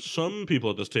because some people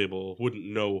at this table wouldn't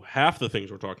know half the things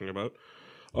we're talking about.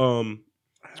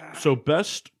 So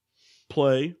best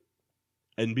play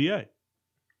NBA.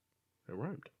 It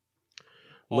rhymed.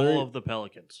 Larry- All of the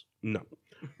Pelicans. No.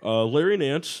 Larry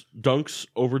Nance dunks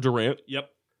over Durant. Yep.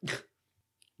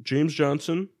 James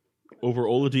Johnson over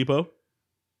Oladipo.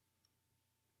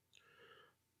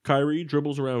 Kyrie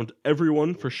dribbles around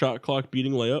everyone for shot clock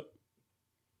beating layup.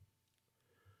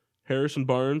 Harrison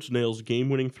Barnes nails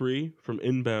game-winning 3 from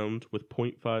inbound with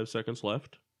 0.5 seconds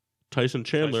left. Tyson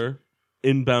Chandler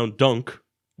inbound dunk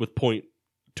with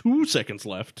 0.2 seconds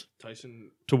left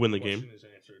Tyson to win the game. question is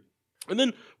answered. And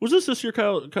then was this year,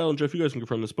 Kyle and Jeff? You guys can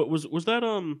confirm this, but was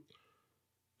that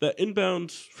that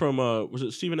inbound from was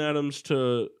it Steven Adams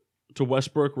to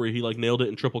Westbrook where he like nailed it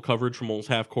in triple coverage from almost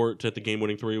half court to hit the game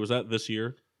winning three? Was that this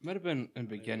year? Might have been in the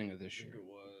beginning of this year. It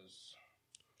was.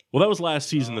 Well, that was last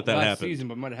season that Last happened. season,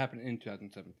 but might have happened in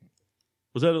 2017.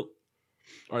 Was that? All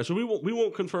right, so we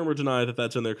won't confirm or deny that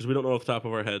that's in there because we don't know off the top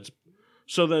of our heads.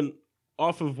 So then,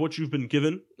 off of what you've been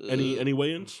given, any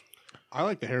weigh-ins? I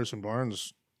like the Harrison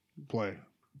Barnes play.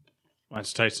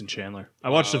 Mine's Tyson Chandler. I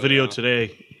watched the video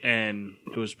today, and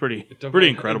it was pretty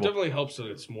incredible. It definitely helps that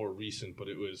it's more recent, but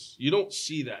you don't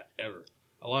see that ever.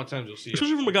 A lot of times you'll see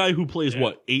Especially from a guy who plays,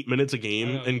 8 minutes a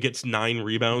game know. and gets 9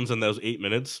 rebounds in those 8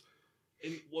 minutes.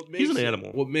 And He's an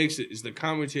animal. What makes it is the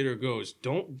commentator goes,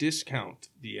 don't discount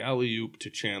the alley-oop to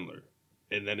Chandler.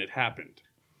 And then it happened.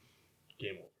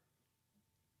 Game over.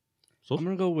 So I'm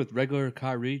going to go with regular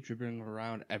Kyrie dribbling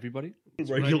around everybody.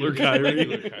 regular Kyrie.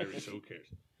 Regular Kyrie, so who cares?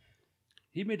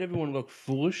 He made everyone look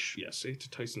foolish. Yeah, say it to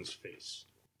Tyson's face.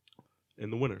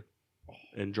 And the winner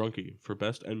and Drunkie for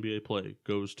best NBA play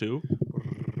goes to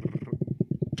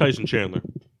Tyson Chandler.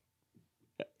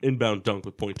 Inbound dunk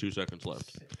with 0.2 seconds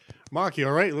left. Mark, you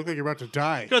all right? You look like you're about to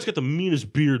die. You guys got the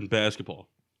meanest beard in basketball.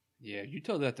 Yeah, you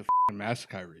tell that to Master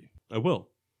Kyrie. I will.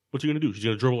 What's he going to do? He's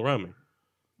going to dribble around me.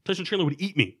 Tyson Chandler would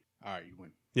eat me. All right, you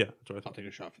win. Yeah, that's what I I'll thought. take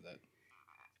a shot for that.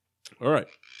 All right.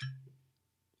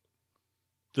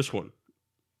 This one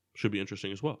should be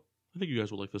interesting as well. I think you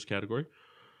guys will like this category.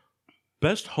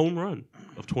 Best home run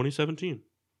of 2017.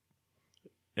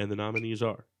 And the nominees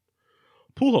are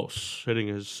Pujols hitting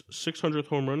his 600th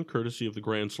home run courtesy of the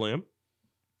Grand Slam.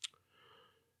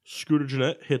 Scooter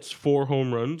Gennett hits 4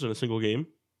 home runs in a single game.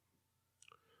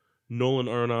 Nolan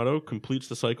Arenado completes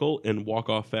the cycle in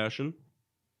walk-off fashion.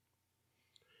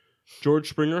 George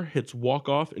Springer hits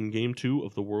walk-off in Game 2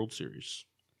 of the World Series.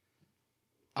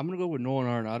 I'm going to go with Nolan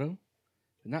Arenado.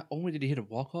 Not only did he hit a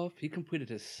walk-off, he completed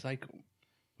his cycle,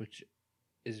 which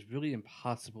is really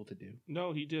impossible to do.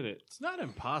 No, he did it. It's not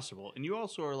impossible, and you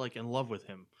also are like in love with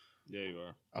him. Yeah, you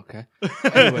are. Okay.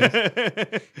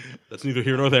 Anyways, That's neither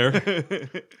here nor there.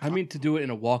 I mean, to do it in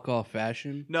a walk-off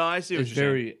fashion No, I see what is you're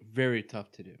very, very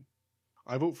tough to do.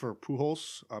 I vote for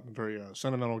Pujols. I'm a very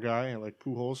sentimental guy. I like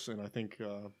Pujols, and I think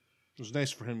it was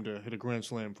nice for him to hit a grand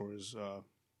slam for his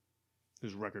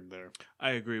record there. saying.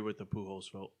 I agree with the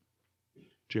Pujols vote.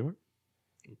 J-Mark?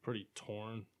 I'm pretty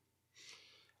torn.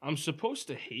 I'm supposed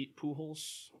to hate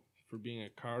Pujols for being a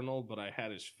Cardinal, but I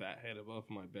had his fat head above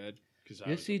my bed because I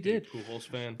Yes, was he a big did. Pujols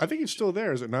fan. I think it's still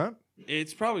there, is it not?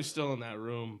 It's probably still in that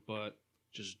room, but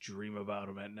Just dream about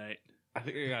him at night. I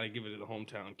think I got to give it to the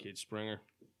hometown kid, Springer.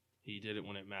 He did it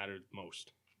when it mattered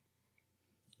most.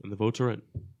 And the votes are in.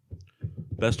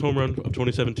 Best home run of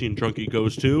 2017 Drunkie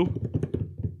goes to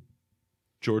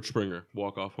George Springer.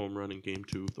 Walk-off home run in Game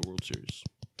 2 of the World Series.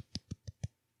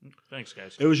 Thanks,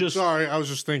 guys. It was just... Sorry, I was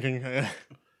just thinking.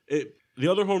 The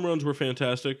other home runs were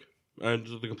fantastic. And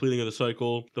the completing of the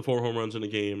cycle, the 4 home runs in a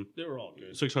game. They were all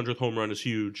good. 600th home run is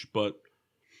huge, but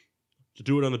to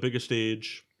do it on the biggest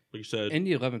stage, like you said, In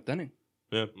the 11th inning.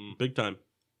 yeah, big time.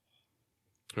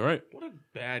 All right. What a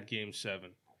bad Game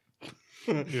 7.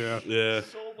 Yeah. Yeah.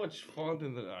 So much fun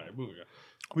in the... All right, moving on.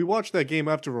 We watched that game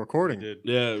after recording. Did.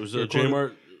 Yeah, it was Recorded-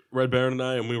 J-Mart, Red Baron, and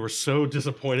I, and we were so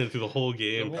disappointed through the whole The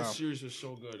game. whole series was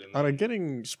so good. And On a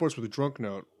Getting Sports with a Drunk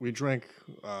note, we drank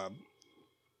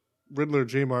Riddler,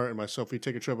 J-Mart, and myself. We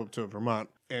take a trip up to Vermont,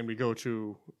 and we go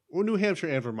to New Hampshire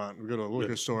and Vermont. We go to a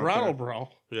liquor store. up there. Brattleboro.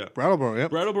 Yeah. Brattleboro,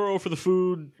 yep. Brattleboro for the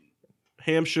food,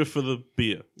 Hampshire for the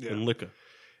beer and liquor.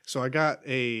 So I got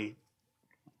I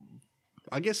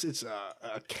guess it's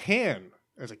a can.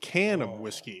 It's a can of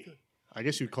whiskey. I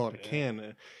guess you'd call it a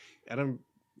can. I can't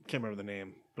remember the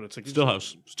name, but it's like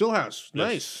Stillhouse. Stillhouse,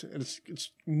 nice. And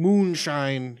it's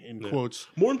moonshine in quotes.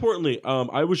 More importantly,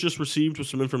 I was just received with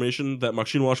some information that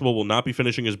Maxine Washable will not be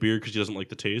finishing his beer because he doesn't like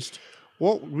the taste.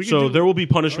 Well, we can So do, there will be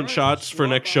punishment All right, shots for swap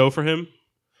next out. show for him.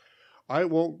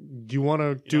 do you want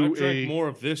to I do drank more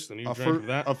of this than you drank of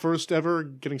that. a first ever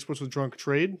Getting Sports with Drunk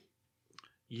trade?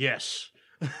 Yes.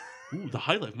 Ooh, the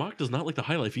High Life. Mock does not like the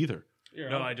High Life either. Here,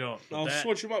 No, I don't. I'll That-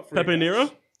 switch them up for Pepe you guys.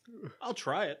 Nero? I'll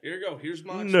try it. Here you go. Here's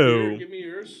Mock's No. beer. Give me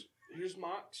yours. Here's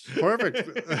Mock's. Perfect.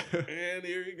 And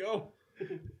here you go.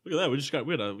 Look at that.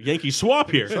 We had a Yankee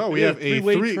swap here. So we Yeah, have a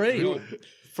three-way trade.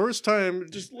 first time.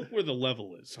 Just look where the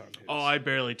level is on his. Oh, I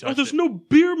barely touched There's it. no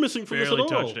beer missing from barely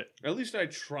this at all. touched it. At least I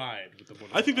tried with the one.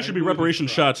 I think there should be really reparation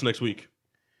tried. shots next week.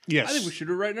 Yes. I think we should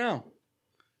do it right now.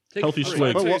 Take Healthy three.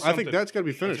 swig. But I'll tell you I think something. that's got to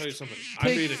be I'll tell you finished. something.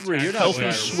 Take I made a three. You're not tattoo Healthy out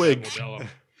of swig. Modelo.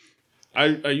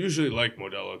 I usually like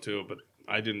Modelo too, but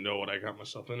I didn't know what I got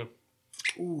myself into.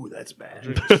 Ooh, that's bad.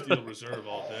 Drinking Steel Reserve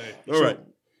all day. All right.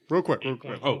 Real quick.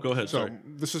 Oh, go ahead. So Sorry.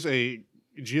 this is a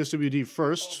GSWD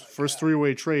first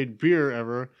three-way trade beer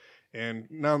ever, and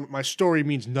now my story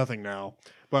means nothing now.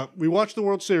 But we watched the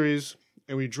World Series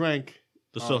and we drank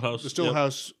The Stillhouse. the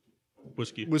Stillhouse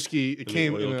whiskey. whiskey. It In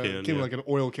came the in oil a, can, came in yeah. like an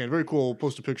oil can. Very cool.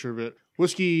 Post a picture of it.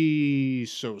 Whiskey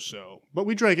so, but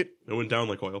we drank it. It went down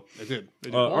like oil. It did.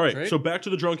 It did. All right. trade. So back to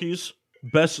the Drunkies.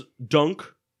 Best dunk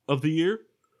of the year.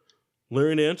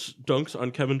 Larry Nance dunks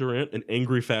on Kevin Durant in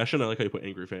angry fashion. I like how you put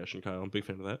angry fashion, Kyle. I'm a big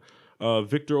fan of that.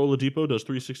 Victor Oladipo does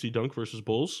 360 dunk versus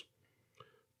Bulls.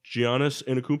 Giannis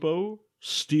Antetokounmpo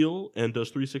steal and does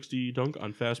 360 dunk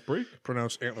on fast break.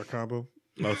 Pronounced antler combo.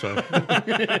 Oh, sorry.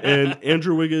 And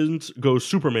Andrew Wiggins goes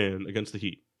Superman against the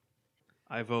Heat.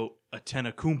 I vote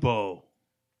Antetokounmpo.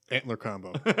 Antler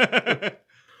combo.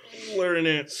 Larry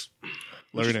Nance.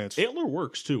 Larry Nance. Antler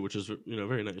works too, which is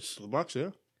very nice. For the Bucks,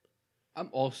 yeah. I'm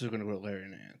also going to go with Larry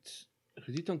Nance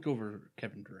because he dunked over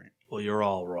Kevin Durant. Well, you're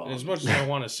all wrong. And as much as I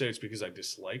want to say it's because I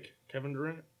dislike Kevin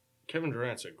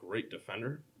Durant's a great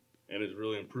defender and has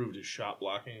really improved his shot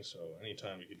blocking. So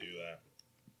anytime you could do that,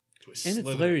 to a And it's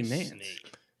slither Larry of a Nance.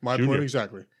 snake. My Junior. point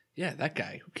exactly. Yeah, that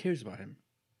guy. Who cares about him?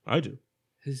 I do.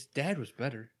 His dad was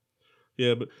better.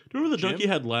 Yeah, but do you remember the Jim? dunk he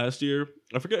had last year?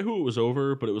 I forget who it was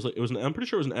over, but I'm pretty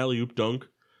sure it was an alley oop dunk,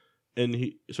 and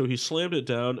he slammed it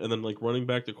down, and then like running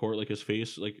back the court, like his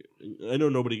face, like I know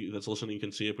nobody that's listening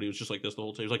can see it, but he was just like this the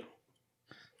whole time. He was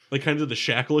like kind of the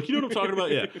Shaq look. You know what I'm talking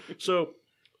about? Yeah. So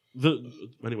the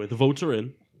votes are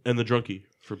in, and the Drunkie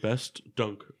for best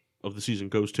dunk of the season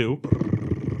goes to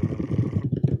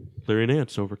Larry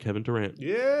Nance over Kevin Durant.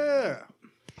 Yeah.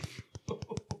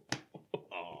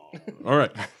 All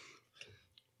right.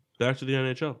 Back to the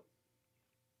NHL.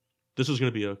 This is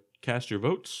going to be a cast your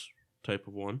votes type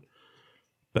of one.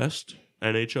 Best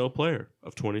NHL player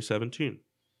of 2017.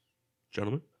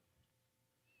 Gentlemen.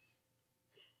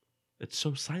 It's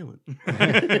so silent.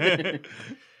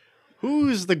 Who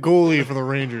is the goalie for the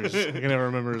Rangers? I can never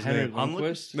remember his Henry name.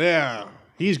 Lundqvist. Yeah,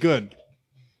 he's good.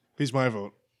 He's my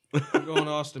vote. I'm going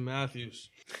Austin Matthews.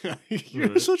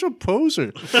 You're such a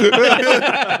poser.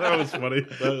 That was funny.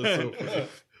 That was so funny.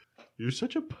 You're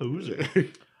such a poser.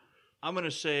 I'm going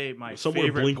to say my Somewhere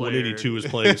favorite Blink player, 182 is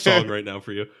playing a song right now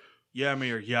for you.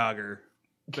 Yarmir Yager.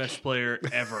 Best player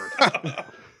ever.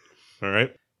 All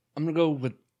right. I'm going to go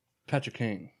with Patrick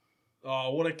Kane.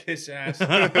 Oh, what a kiss ass.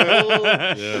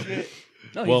 Yeah.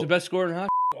 No, he's Well- the best scorer in hockey.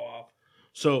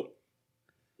 So,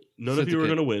 none of you are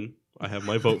going to win. I have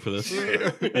my vote for this.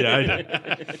 Yeah, I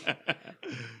did.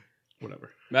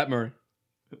 Whatever. Matt Murray.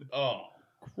 Oh.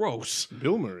 Gross.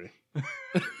 Bill Murray.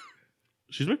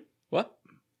 Excuse me? What?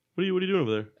 What are you doing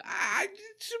over there? I'm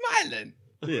smiling.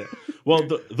 Yeah. Well,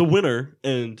 the winner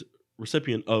and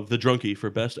recipient of the Drunkie for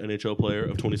best NHL player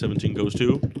of 2017 goes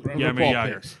to Yarmir Paul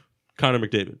Yager. picks. Connor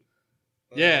McDavid.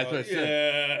 Yeah, that's what I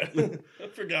said. Yeah. I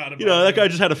forgot about You know, that guy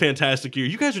just had a fantastic year.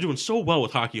 You guys are doing so well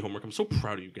with hockey homework. I'm so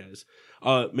proud of you guys.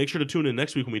 Make sure to tune in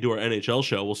next week when we do our NHL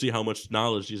show. We'll see how much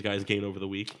knowledge these guys gain over the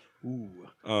week. Ooh.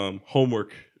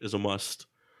 Homework is a must.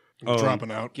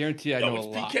 Dropping out. Guarantee I know a it's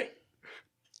lot. PK.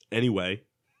 Anyway,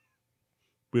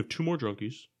 we have 2 more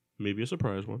Drunkies. Maybe a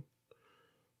surprise one.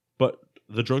 But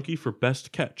the Drunkie for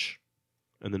best catch.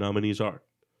 And the nominees are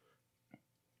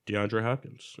DeAndre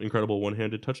Hopkins, incredible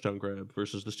one-handed touchdown grab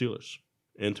versus the Steelers.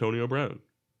 Antonio Brown,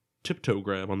 tiptoe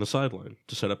grab on the sideline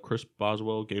to set up Chris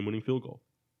Boswell game-winning field goal.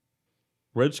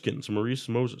 Redskins, Maurice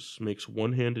Moses makes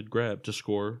one-handed grab to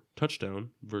score touchdown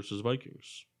versus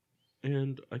Vikings.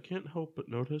 And I can't help but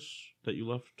notice that you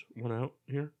left one out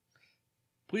here.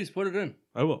 Please put it in.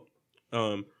 I will.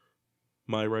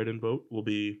 My write-in vote will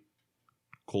be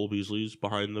Cole Beasley's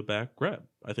behind-the-back grab.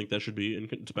 I think that should be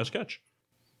its best catch.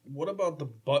 What about the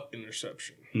butt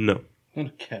interception? No. What a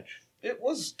catch. It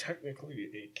was technically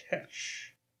a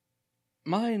catch.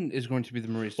 Mine is going to be the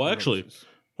Maurice. Well, actually- Moses.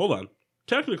 Hold on.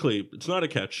 Technically, it's not a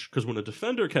catch because when a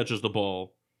defender catches the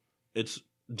ball, it's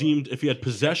deemed if he had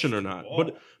possession or not.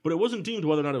 But it wasn't deemed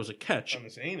whether or not it was a catch. On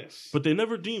his anus. But they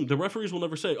never deemed. The referees will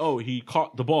never say, "Oh, he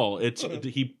caught the ball." It's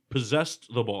he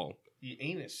possessed the ball. He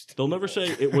anused. They'll never say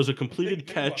it was a completed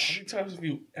Think about catch. How many times have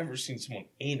you ever seen someone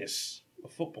anus a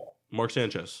football? Mark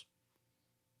Sanchez.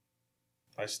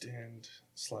 I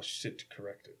stand/sit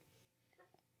corrected.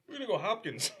 We're gonna go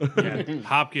Hopkins. Yeah,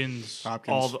 Hopkins.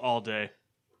 Hopkins. All day.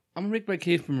 I'm going to make my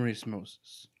case for Maurice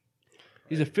Moses.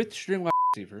 He's a fifth string wide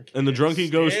receiver. And the Drunkie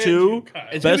goes Stand to you, Kyle.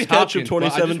 It's gonna best be catch of Hopkins, but I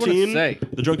just wanna 2017.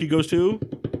 say- The Drunkie goes to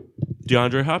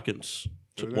DeAndre Hopkins.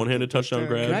 One-handed touchdown Can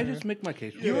Can I grab. just make my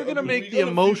case? You were Yeah, gonna we make the got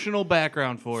a emotional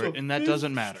background for It's it, a and that fifth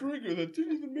doesn't matter. stringer that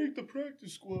didn't even make made the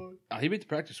practice squad. He made the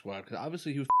practice squad because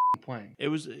obviously he was playing. It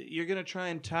was you're gonna try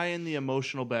and tie in the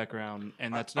emotional background,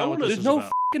 and that's I not what wanna- this There's is no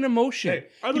about. emotion. Hey,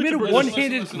 I'd he like made to a bring this-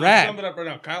 one-handed Listen, grab. Sum it up right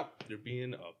now, Kyle. You're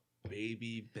being a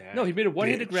baby bad. No, he made a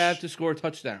one-handed bitch. grab to score a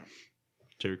touchdown,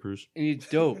 Terry Crews. and he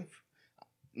dove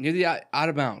near the out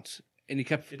of bounds, and he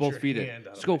kept Get both your feet in. hand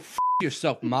out of Let's go my-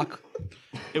 yourself, Mock.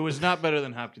 It was not better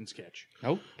than Hopkins' catch.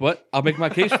 Nope, but I'll make my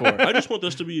case for I it. just want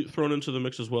this to be thrown into the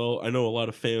mix as well. I know a lot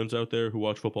of fans out there who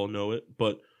watch football know it,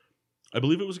 but I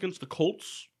believe it was against the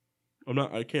Colts.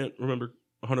 I can't remember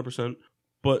 100%,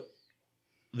 but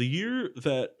the year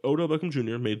that Odell Beckham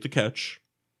Jr. made the catch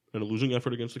in a losing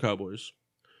effort against the Cowboys,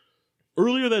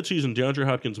 earlier that season, DeAndre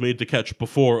Hopkins made the catch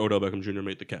before Odell Beckham Jr.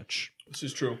 made the catch. This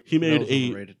is true. He That made was a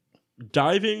overrated.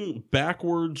 diving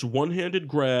backwards one-handed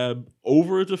grab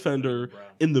over a defender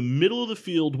in the middle of the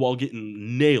field while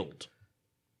getting nailed.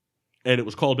 And it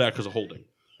was called back because of holding.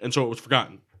 And so it was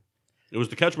forgotten. It was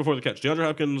the catch before the catch. DeAndre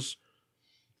Hopkins,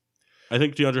 I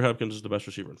think DeAndre Hopkins is the best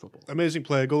receiver in football. Amazing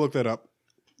play. Go look that up.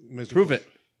 Amazing Prove play. it.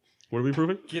 What are we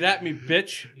proving? Get at me,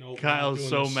 bitch. Nope, Kyle's not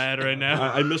so doing this. mad right now.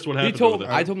 I missed what He happened. told. with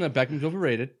I it. told him that Beckham's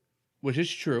overrated, which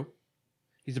is true.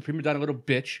 He's a prima donna little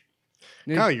bitch.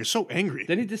 Then, Kyle, you're so angry.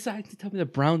 then he decided to tell me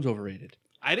that Brown's overrated.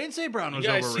 I didn't say Brown was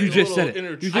You guys overrated. You just a said little it. inner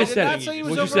You I just did said not it. say he was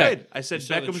What'd you say? overrated. I said You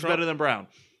said Beckham's Trump- better than Brown.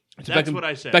 So That's Beckham- what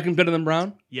I said. Beckham better than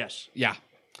Brown? Yes. Yeah.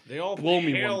 They all Blow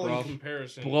me pale one, bro. in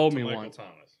comparison Blow to me Michael one.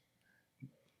 Thomas.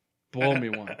 Blow me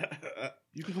one.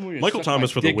 You can come over here and Michael suck my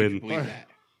Thomas for the dick if win. you believe that.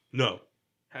 No.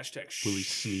 Hashtag Willie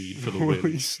Sneed for the Willie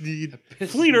win. Sneed. That pisses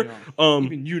Fleeter. me off. Um,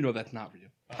 Even you know that's not real.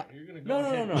 You're gonna No, go no,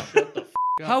 ahead no, and no. shut the f-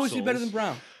 up, How is he better Souls. than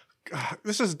Brown?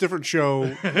 This is a different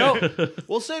show. No,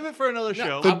 We'll save it for another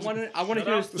show. I want to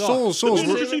hear his thoughts. Souls, It's Souls. an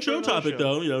we're- interesting show We're another topic, show.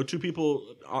 though. You know, two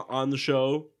people on the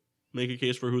show make a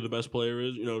case for who the best player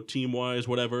is, you know, team-wise,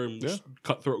 whatever, and just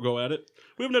cutthroat go at it.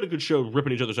 We haven't had a good show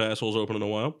ripping each other's assholes open in a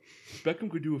while. Beckham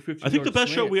could do a 50. I think the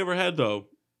best show we ever had, though,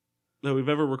 that we've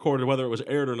ever recorded, whether it was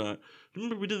aired or not.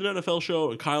 Remember we did an NFL show,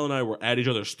 and Kyle and I were at each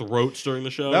other's throats during the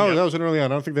show? That was an early on.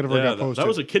 I don't think that ever Yeah, got that, posted. that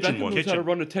was a kitchen Beckham one. knows how to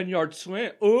run a 10-yard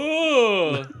slant.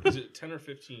 Oh! Is it 10 or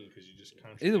 15? Because you just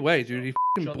Either way, dude, he Shut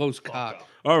f***ing blows the fuck cock. up.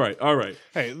 All right.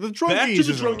 Hey, the drunkies. Back to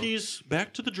the is drunkies.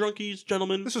 Back to the drunkies,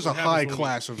 gentlemen. This is a What happens when we-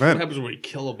 high-class What event. happens when we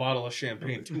kill a bottle of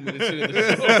champagne 2 minutes into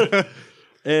the show?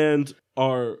 And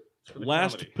our for the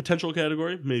last comedy. potential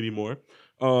category, maybe more,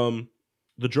 the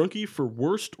drunkie for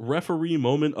worst referee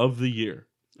moment of the year.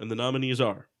 And the nominees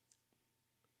are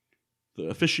the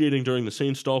officiating during the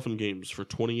Saints-Dolphin games for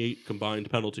 28 combined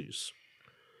penalties.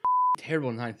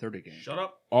 Terrible 9:30 game. Shut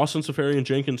up. Austin Safarian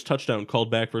Jenkins touchdown called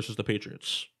back versus the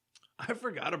Patriots. I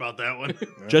forgot about that one.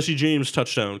 Jesse James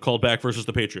touchdown called back versus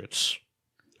the Patriots.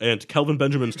 And Kelvin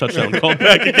Benjamin's touchdown called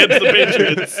back against the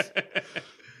Patriots.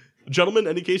 Gentlemen,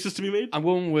 any cases to be made? I'm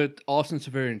going with Austin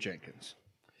Safarian Jenkins.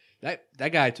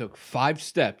 That guy took 5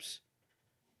 steps,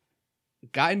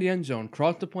 got in the end zone,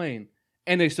 crossed the plane,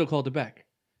 and they still called it back.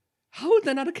 How is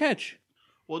that not a catch?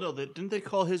 Well, no, didn't they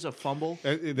call his a fumble?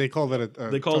 They call that a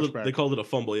They called touchback. it a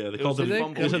fumble. Yeah, they It called was it. a They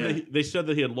fumble, said, yeah. they said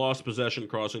that he had lost possession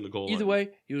crossing the goal line. Either way,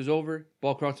 he was over.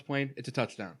 Ball crossed the plane. It's a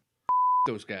touchdown.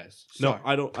 Those guys. No,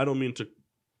 Sorry. I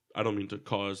don't mean to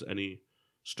cause any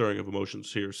stirring of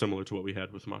emotions here, similar to what we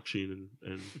had with Maksheen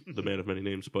and the man of many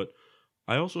names. But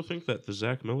I also think that the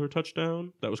Zach Miller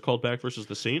touchdown that was called back versus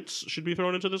the Saints should be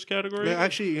thrown into this category. Yeah,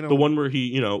 actually, the one where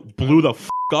he blew the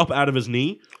up out of his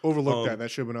knee. overlooked um, that. That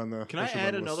should have been on the. Can I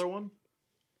add another one?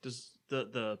 Does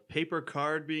the paper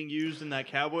card being used in that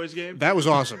Cowboys game? That was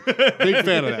awesome. Big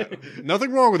fan of that.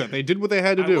 Nothing wrong with that. They did what they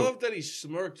had to I do. love that he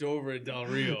smirked over at Del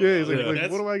Rio. Yeah, he's like, Yeah.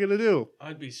 what am I gonna do?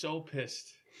 I'd be so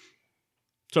pissed.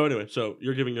 So anyway,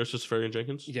 you're giving yours to Safarian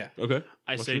Jenkins? Yeah. Okay.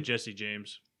 I say Maksheen? Jesse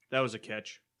James. That was a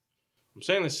catch. I'm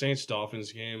saying the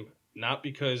Saints-Dolphins game, not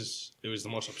because it was the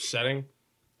most upsetting,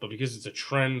 but because it's a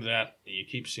trend that you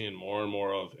keep seeing more and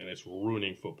more of, and it's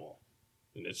ruining football.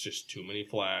 And it's just too many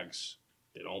flags.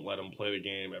 They don't let them play the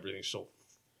game. Everything's so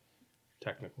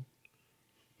technical.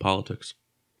 Politics.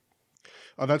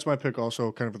 That's my pick.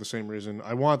 Also, kind of for the same reason.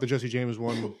 I want the Jesse James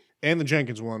one and the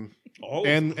Jenkins one Oh,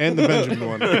 and the Benjamin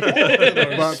one.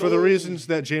 But for the reasons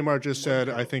that J Mart just said,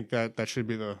 I think that should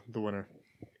be the winner.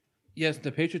 Yes,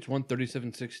 the Patriots won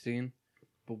 37-16,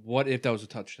 but what if that was a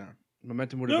touchdown?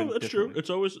 Momentum would have No, been that's different. true. It's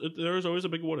always there is always a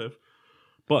big what if,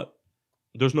 but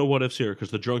there's no what ifs here because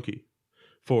the drunkie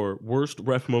for worst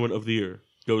ref moment of the year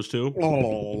goes to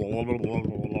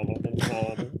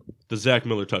the Zach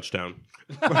Miller touchdown.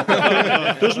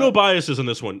 There's no biases in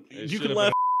this one. It You can should've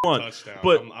laugh on. touchdown.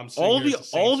 But I'm sitting here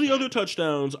as a all Saints the fan. other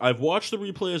touchdowns, I've watched the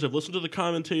replays, I've listened to the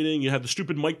commentating. You have the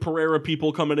stupid Mike Pereira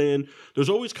people coming in. There's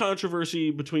always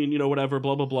controversy between, whatever,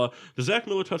 blah, blah, blah. The Zach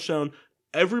Miller touchdown,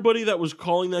 everybody that was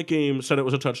calling that game said it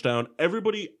was a touchdown.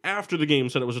 Everybody after the game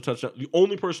said it was a touchdown. The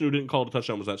only person who didn't call it a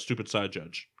touchdown was that stupid side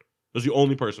judge. It was the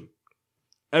only person.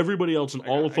 Everybody else in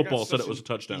all of football said it was a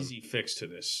touchdown. Easy fix to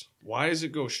this. Why does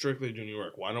it go strictly to New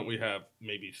York? Why don't we have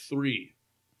maybe 3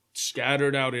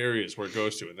 scattered out areas where it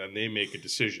goes to, and then they make a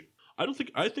decision? I don't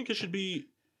think it should be.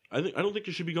 I don't think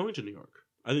it should be going to New York.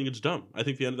 I think it's dumb. I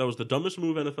think that was the dumbest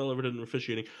move NFL ever did in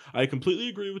officiating. I completely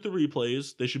agree with the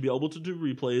replays. They should be able to do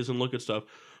replays and look at stuff.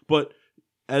 But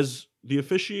as the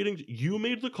officiating, you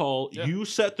made the call. Yeah. You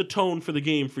set the tone for the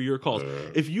game for your calls.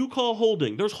 If you call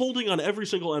holding, there's holding on every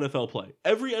single NFL play.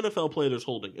 Every NFL play, there's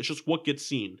holding. It's just what gets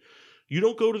seen. You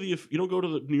don't go to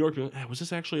the New York. Was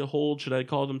this actually a hold? Should I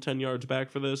call them 10 yards back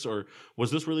for this, or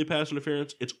was this really pass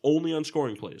interference? It's only on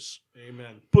scoring plays.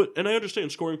 Amen. And I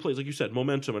understand scoring plays, like you said,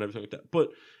 momentum and everything like that. But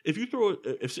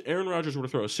if Aaron Rodgers were to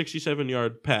throw a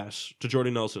 67-yard pass to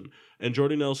Jordy Nelson, and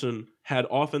Jordy Nelson had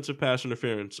offensive pass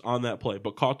interference on that play,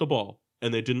 but caught the ball,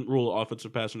 and they didn't rule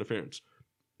offensive pass interference,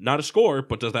 not a score,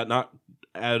 but does that not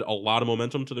add a lot of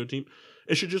momentum to their team?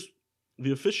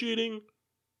 The officiating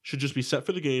should just be set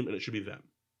for the game, and it should be them.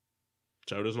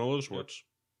 That's how it is in all other sports.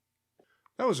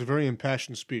 That was a very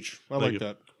impassioned speech. I Thank like you.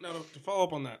 that. Now, to follow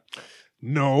up on that,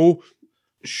 No.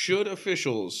 should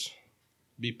officials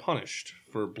be punished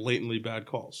for blatantly bad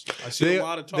calls? I see a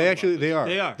lot of talk They about actually this. they are.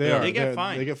 They are. They Yeah. are. They get They're-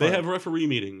 fined. They get They fined. have referee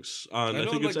meetings on. I I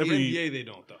know, think like it's the every. NBA, they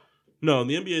don't though. No, in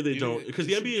the NBA they don't, because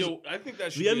the It should NBA is be I think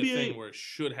that should the be a NBA thing where it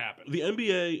should happen. the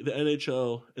NBA, the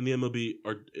NHL, and the MLB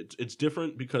it's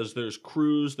different because there's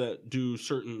crews that do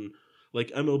certain,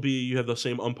 like MLB, you have the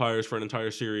same umpires for an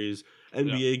entire series.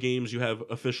 NBA games, you have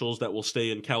officials that will stay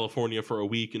in California for a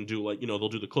week and do they'll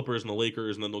do the Clippers and the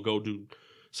Lakers, and then they'll go do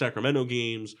Sacramento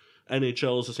games.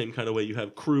 NHL is the same kind of way. You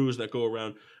have crews that go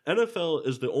around. NFL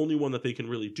is the only one that they can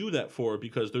really do that for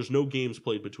because there's no games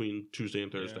played between Tuesday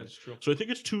and Thursday. that's true. So I think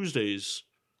it's Tuesdays.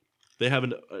 They have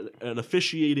an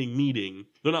officiating meeting.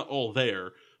 They're not all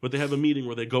there, but they have a meeting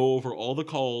where they go over all the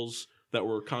calls that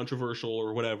were controversial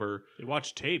or whatever. They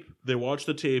watch tape. They watch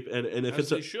the tape, and if As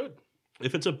they should.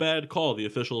 if it's a bad call, the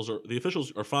officials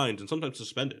are fined and sometimes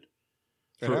suspended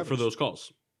It for happens. those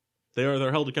calls.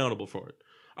 They're held accountable for it.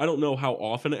 I don't know how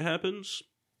often it happens,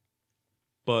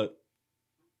 but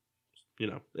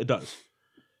it does.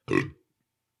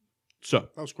 So,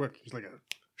 That was quick. He's like a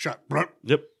shot. Bruh.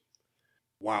 yep,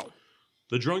 Wow.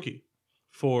 the Drunkie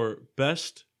for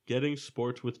best getting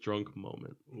sports with drunk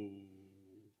moment.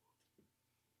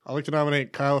 I'd like to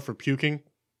nominate Kyle for puking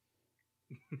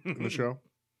in the show.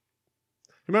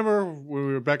 Remember when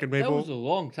we were back in That Maple? was a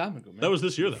long time ago, man. That was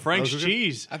this year, though. Frank's was it?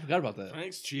 cheese. I forgot about that.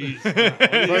 Thanks, cheese.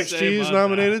 Frank's Cheese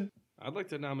nominated. I'd like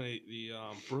to nominate the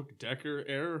Brooke Decker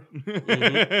error.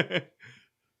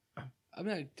 I'd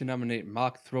like to nominate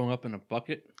Mock throwing up in a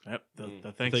bucket. Yep, the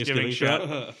Thanksgiving Thanksgiving shot.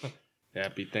 shot.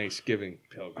 Happy Thanksgiving,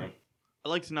 Pilgrim. I'd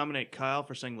like to nominate Kyle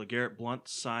for saying LeGarrette Blunt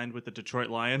signed with the Detroit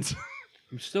Lions.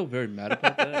 I'm still very mad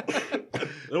about that.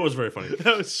 That was very funny.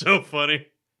 That was so funny.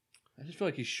 I just feel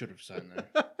like he should have signed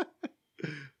there.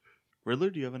 Riddler,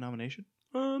 do you have a nomination?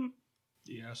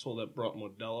 The asshole that brought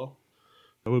Modelo.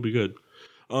 That would be good.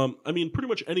 Pretty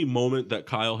much any moment that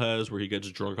Kyle has where he gets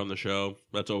drunk on the show,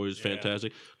 that's always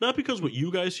fantastic. Not because what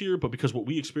you guys hear, but because what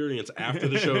we experience after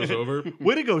the show is over.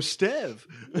 Way to go, Stev.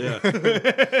 Yeah.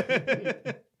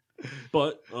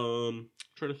 But, trying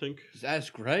to think. Just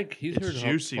ask Greg. He's It's heard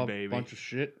juicy, a baby. bunch of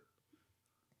shit.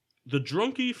 The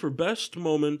Drunkie for best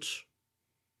moment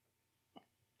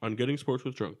on Getting Sports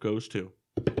with Drunk goes to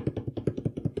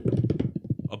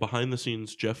a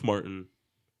behind-the-scenes Jeff Martin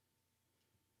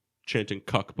chanting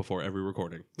cuck before every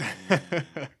recording.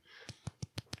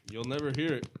 You'll never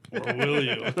hear it. Or will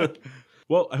you?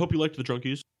 Well, I hope you liked the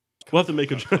Drunkies. We'll have to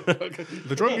make a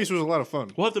The Drunkies was a lot of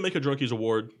fun. we'll have to make a Drunkies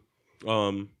award.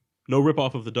 No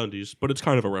rip-off of the Dundies, but it's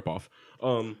kind of a rip-off.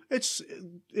 It's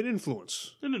an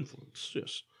influence. An influence,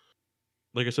 yes.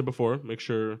 Like I said before, make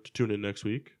sure to tune in next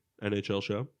week. NHL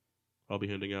show. I'll be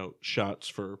handing out shots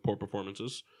for poor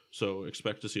performances, so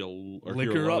expect to see hear a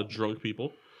Liquor lot up. of drunk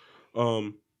people.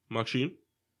 Maxine?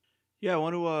 Yeah, I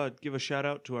want to give a shout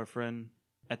out to our friend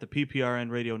at the PPRN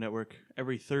Radio Network.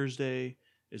 Every Thursday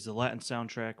is the Latin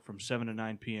soundtrack from 7 to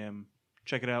 9 p.m.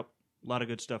 Check it out. A lot of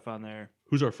good stuff on there.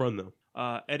 Who's our friend,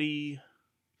 though? Eddie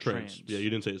Trans. Yeah, you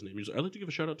didn't say his name. I'd like to give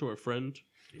a shout out to our friend.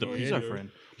 He's our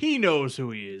friend. He knows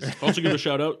who he is. Also give a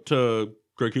shout out to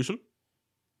Greg Hewson,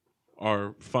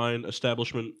 our fine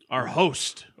establishment, Our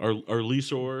host. our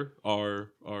leaseor, our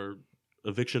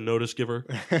eviction notice giver.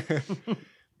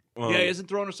 Yeah, he hasn't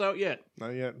thrown us out yet. Not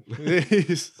yet.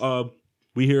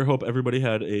 We here hope everybody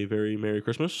had a very Merry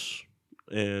Christmas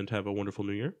and have a wonderful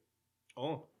New Year.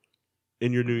 Oh,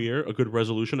 In your New Year, a good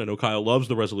resolution. I know Kyle loves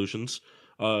the resolutions.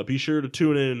 Be sure to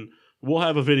tune in. We'll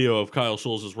have a video of Kyle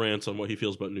Souls' rants on what he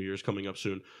feels about New Year's coming up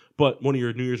soon. But one of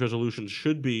your New Year's resolutions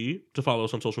should be to follow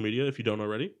us on social media if you don't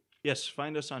already. Yes,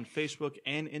 find us on Facebook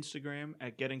and Instagram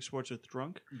at Getting Sports with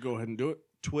Drunk. go ahead and do it.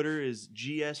 Twitter is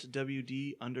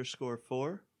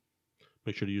GSWD_4.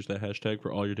 Make sure to use that hashtag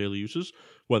for all your daily uses,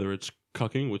 whether it's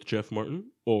cucking with Jeff Martin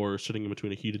or sitting in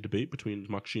between a heated debate between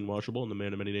Maxine Washable and the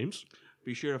man of many names.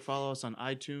 Be sure to follow us on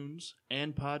iTunes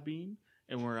and Podbean,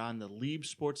 and we're on the Leeb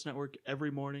Sports Network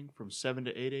every morning from 7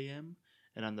 to 8 a.m.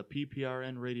 and on the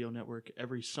PPRN Radio Network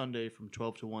every Sunday from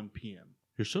 12 to 1 p.m.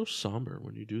 You're so somber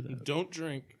when you do that. Don't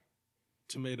drink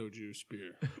tomato juice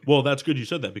beer. Well, that's good you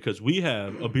said that because we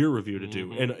have a beer review to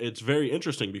do, and it's very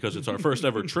interesting because it's our first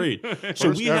ever trade. So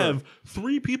First we ever. have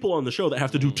 3 people on the show that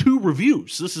have to do 2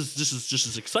 reviews. This is just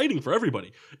as exciting for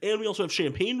everybody, and we also have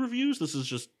champagne reviews.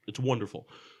 It's wonderful.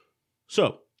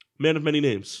 So, man of many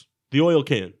names, the oil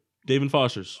can, Dave and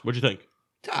Foster's. What'd you think?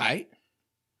 Tight.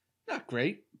 Not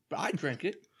great, but I drink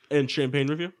it. And champagne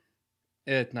review.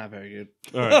 It's not very good.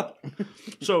 All right.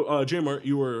 So, J Mart,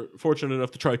 you were fortunate enough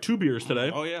to try 2 beers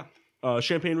today. Oh yeah,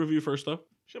 Champagne review first, though.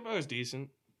 champagne was decent.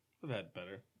 I've had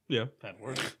better. Yeah, I've had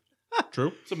worse.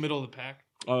 true. It's the middle of the pack.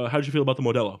 How'd you feel about the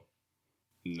Modelo?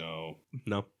 No,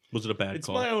 No, was it a bad it's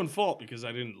call? my own fault because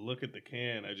I didn't look at the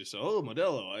can. I just said, "Oh,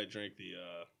 Modelo." I drank the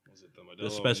was it the Modelo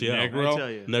Especial. I Negro? tell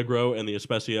you, Negro and the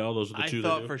Especial. Those are the I 2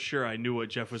 thought that for sure I knew what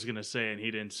Jeff was going to say, and he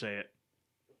didn't say it.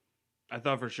 I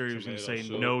thought for sure he was going to say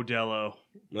Tomato soup. no Dello.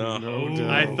 No. No.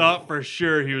 I thought for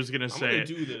sure he was going to I'm say gonna it.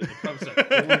 do the prep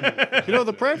set. You know,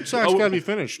 the private stock's Oh, got to be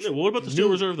finished. Yeah, well, what about the Steel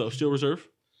Reserve, though? Steel Reserve?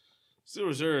 Steel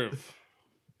Reserve.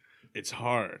 It's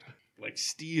hard, like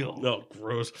steel. No,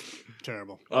 gross.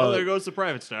 Terrible. Oh, there goes the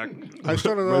private stock. I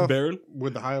started Red off Baron,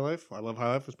 with the High Life. I love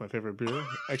High Life. It's my favorite beer.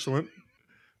 Excellent.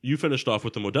 you finished off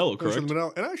with the Modelo, Goes correct? with the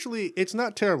Modelo. And actually, it's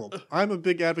not terrible. I'm a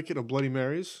big advocate of Bloody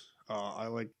Marys. I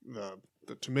like the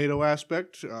tomato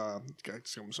aspect. Got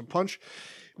some punch.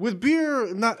 With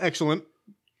beer, not excellent,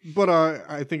 but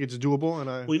I think it's doable. And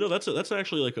Well, you know, that's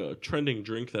actually like a trending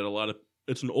drink that a lot of...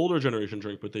 It's an older generation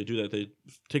drink, but they do that. They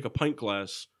take a pint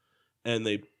glass and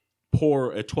they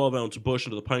pour a 12-ounce Bush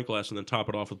into the pint glass and then top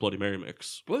it off with Bloody Mary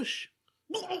mix. Bush.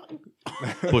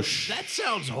 Bush. That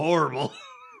sounds horrible.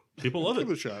 People love give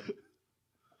it a it.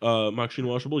 shot. Maxine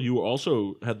Washable, you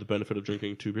also had the benefit of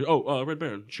drinking 2 beers. Oh, Red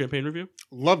Baron, champagne review?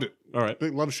 Loved it. All right.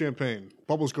 Big love champagne.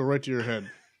 Bubbles go right to your head.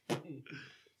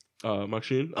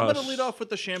 Maxine? I'm going to lead off with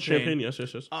the champagne. Champagne, yes.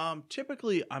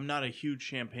 Typically, I'm not a huge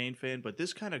champagne fan, but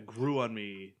this kind of grew on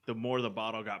me the more the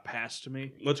bottle got passed to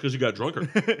me. That's because you got drunker.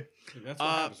 That's what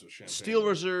happens with champagne. Steel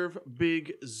Reserve,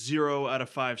 big 0 out of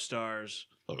 5 stars.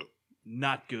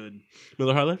 Not good.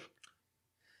 Miller High Life?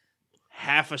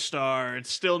 Half a star.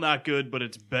 It's still not good, but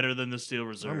it's better than the Steel I'm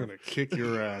Reserve. going to kick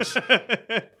your ass.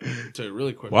 Tell you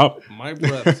really quick. Wow. My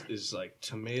breath is like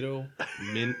tomato,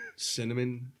 mint,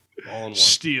 cinnamon, all in one.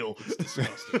 Steel.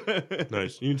 Disgusting.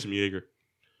 Nice. You need some Jaeger.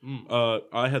 Mm.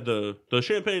 I had the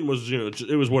champagne was,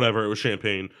 it was whatever. It was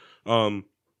champagne.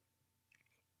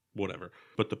 Whatever.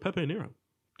 But the Pepe Nero,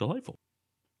 delightful.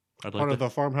 I'd like Part of that. the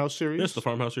Farmhouse series. Yes, the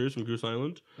Farmhouse series from Goose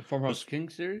Island. The Farmhouse King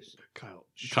series?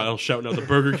 Kyle shouting out the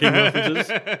Burger King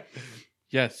references.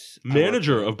 Yes.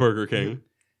 Manager of Burger King.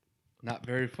 Not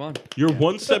very fun. You're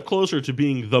one step closer to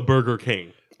being the Burger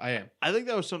King. I am. I think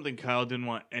that was something Kyle didn't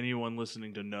want anyone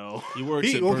listening to know. He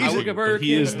works at well, Burger he's- King, I work at Burger but he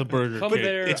King. is the Burger Come King.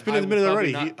 there. It's been I in the will minute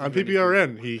probably already. not On drink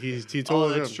PPRN, he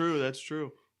told that's him. true. That's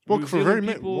true. Spoke for a New very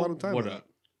Zealand a lot of time. what on up?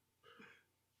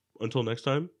 Until next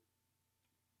time,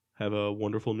 have a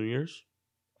wonderful New Year's.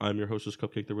 I'm your hostess,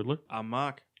 Cupcake the Riddler. I'm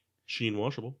Mock. Sheen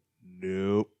Washable.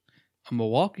 Nope. I'm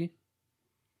Milwaukee.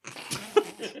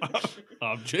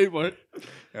 I'm Jay White.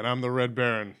 And I'm the Red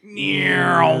Baron.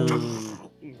 Meow.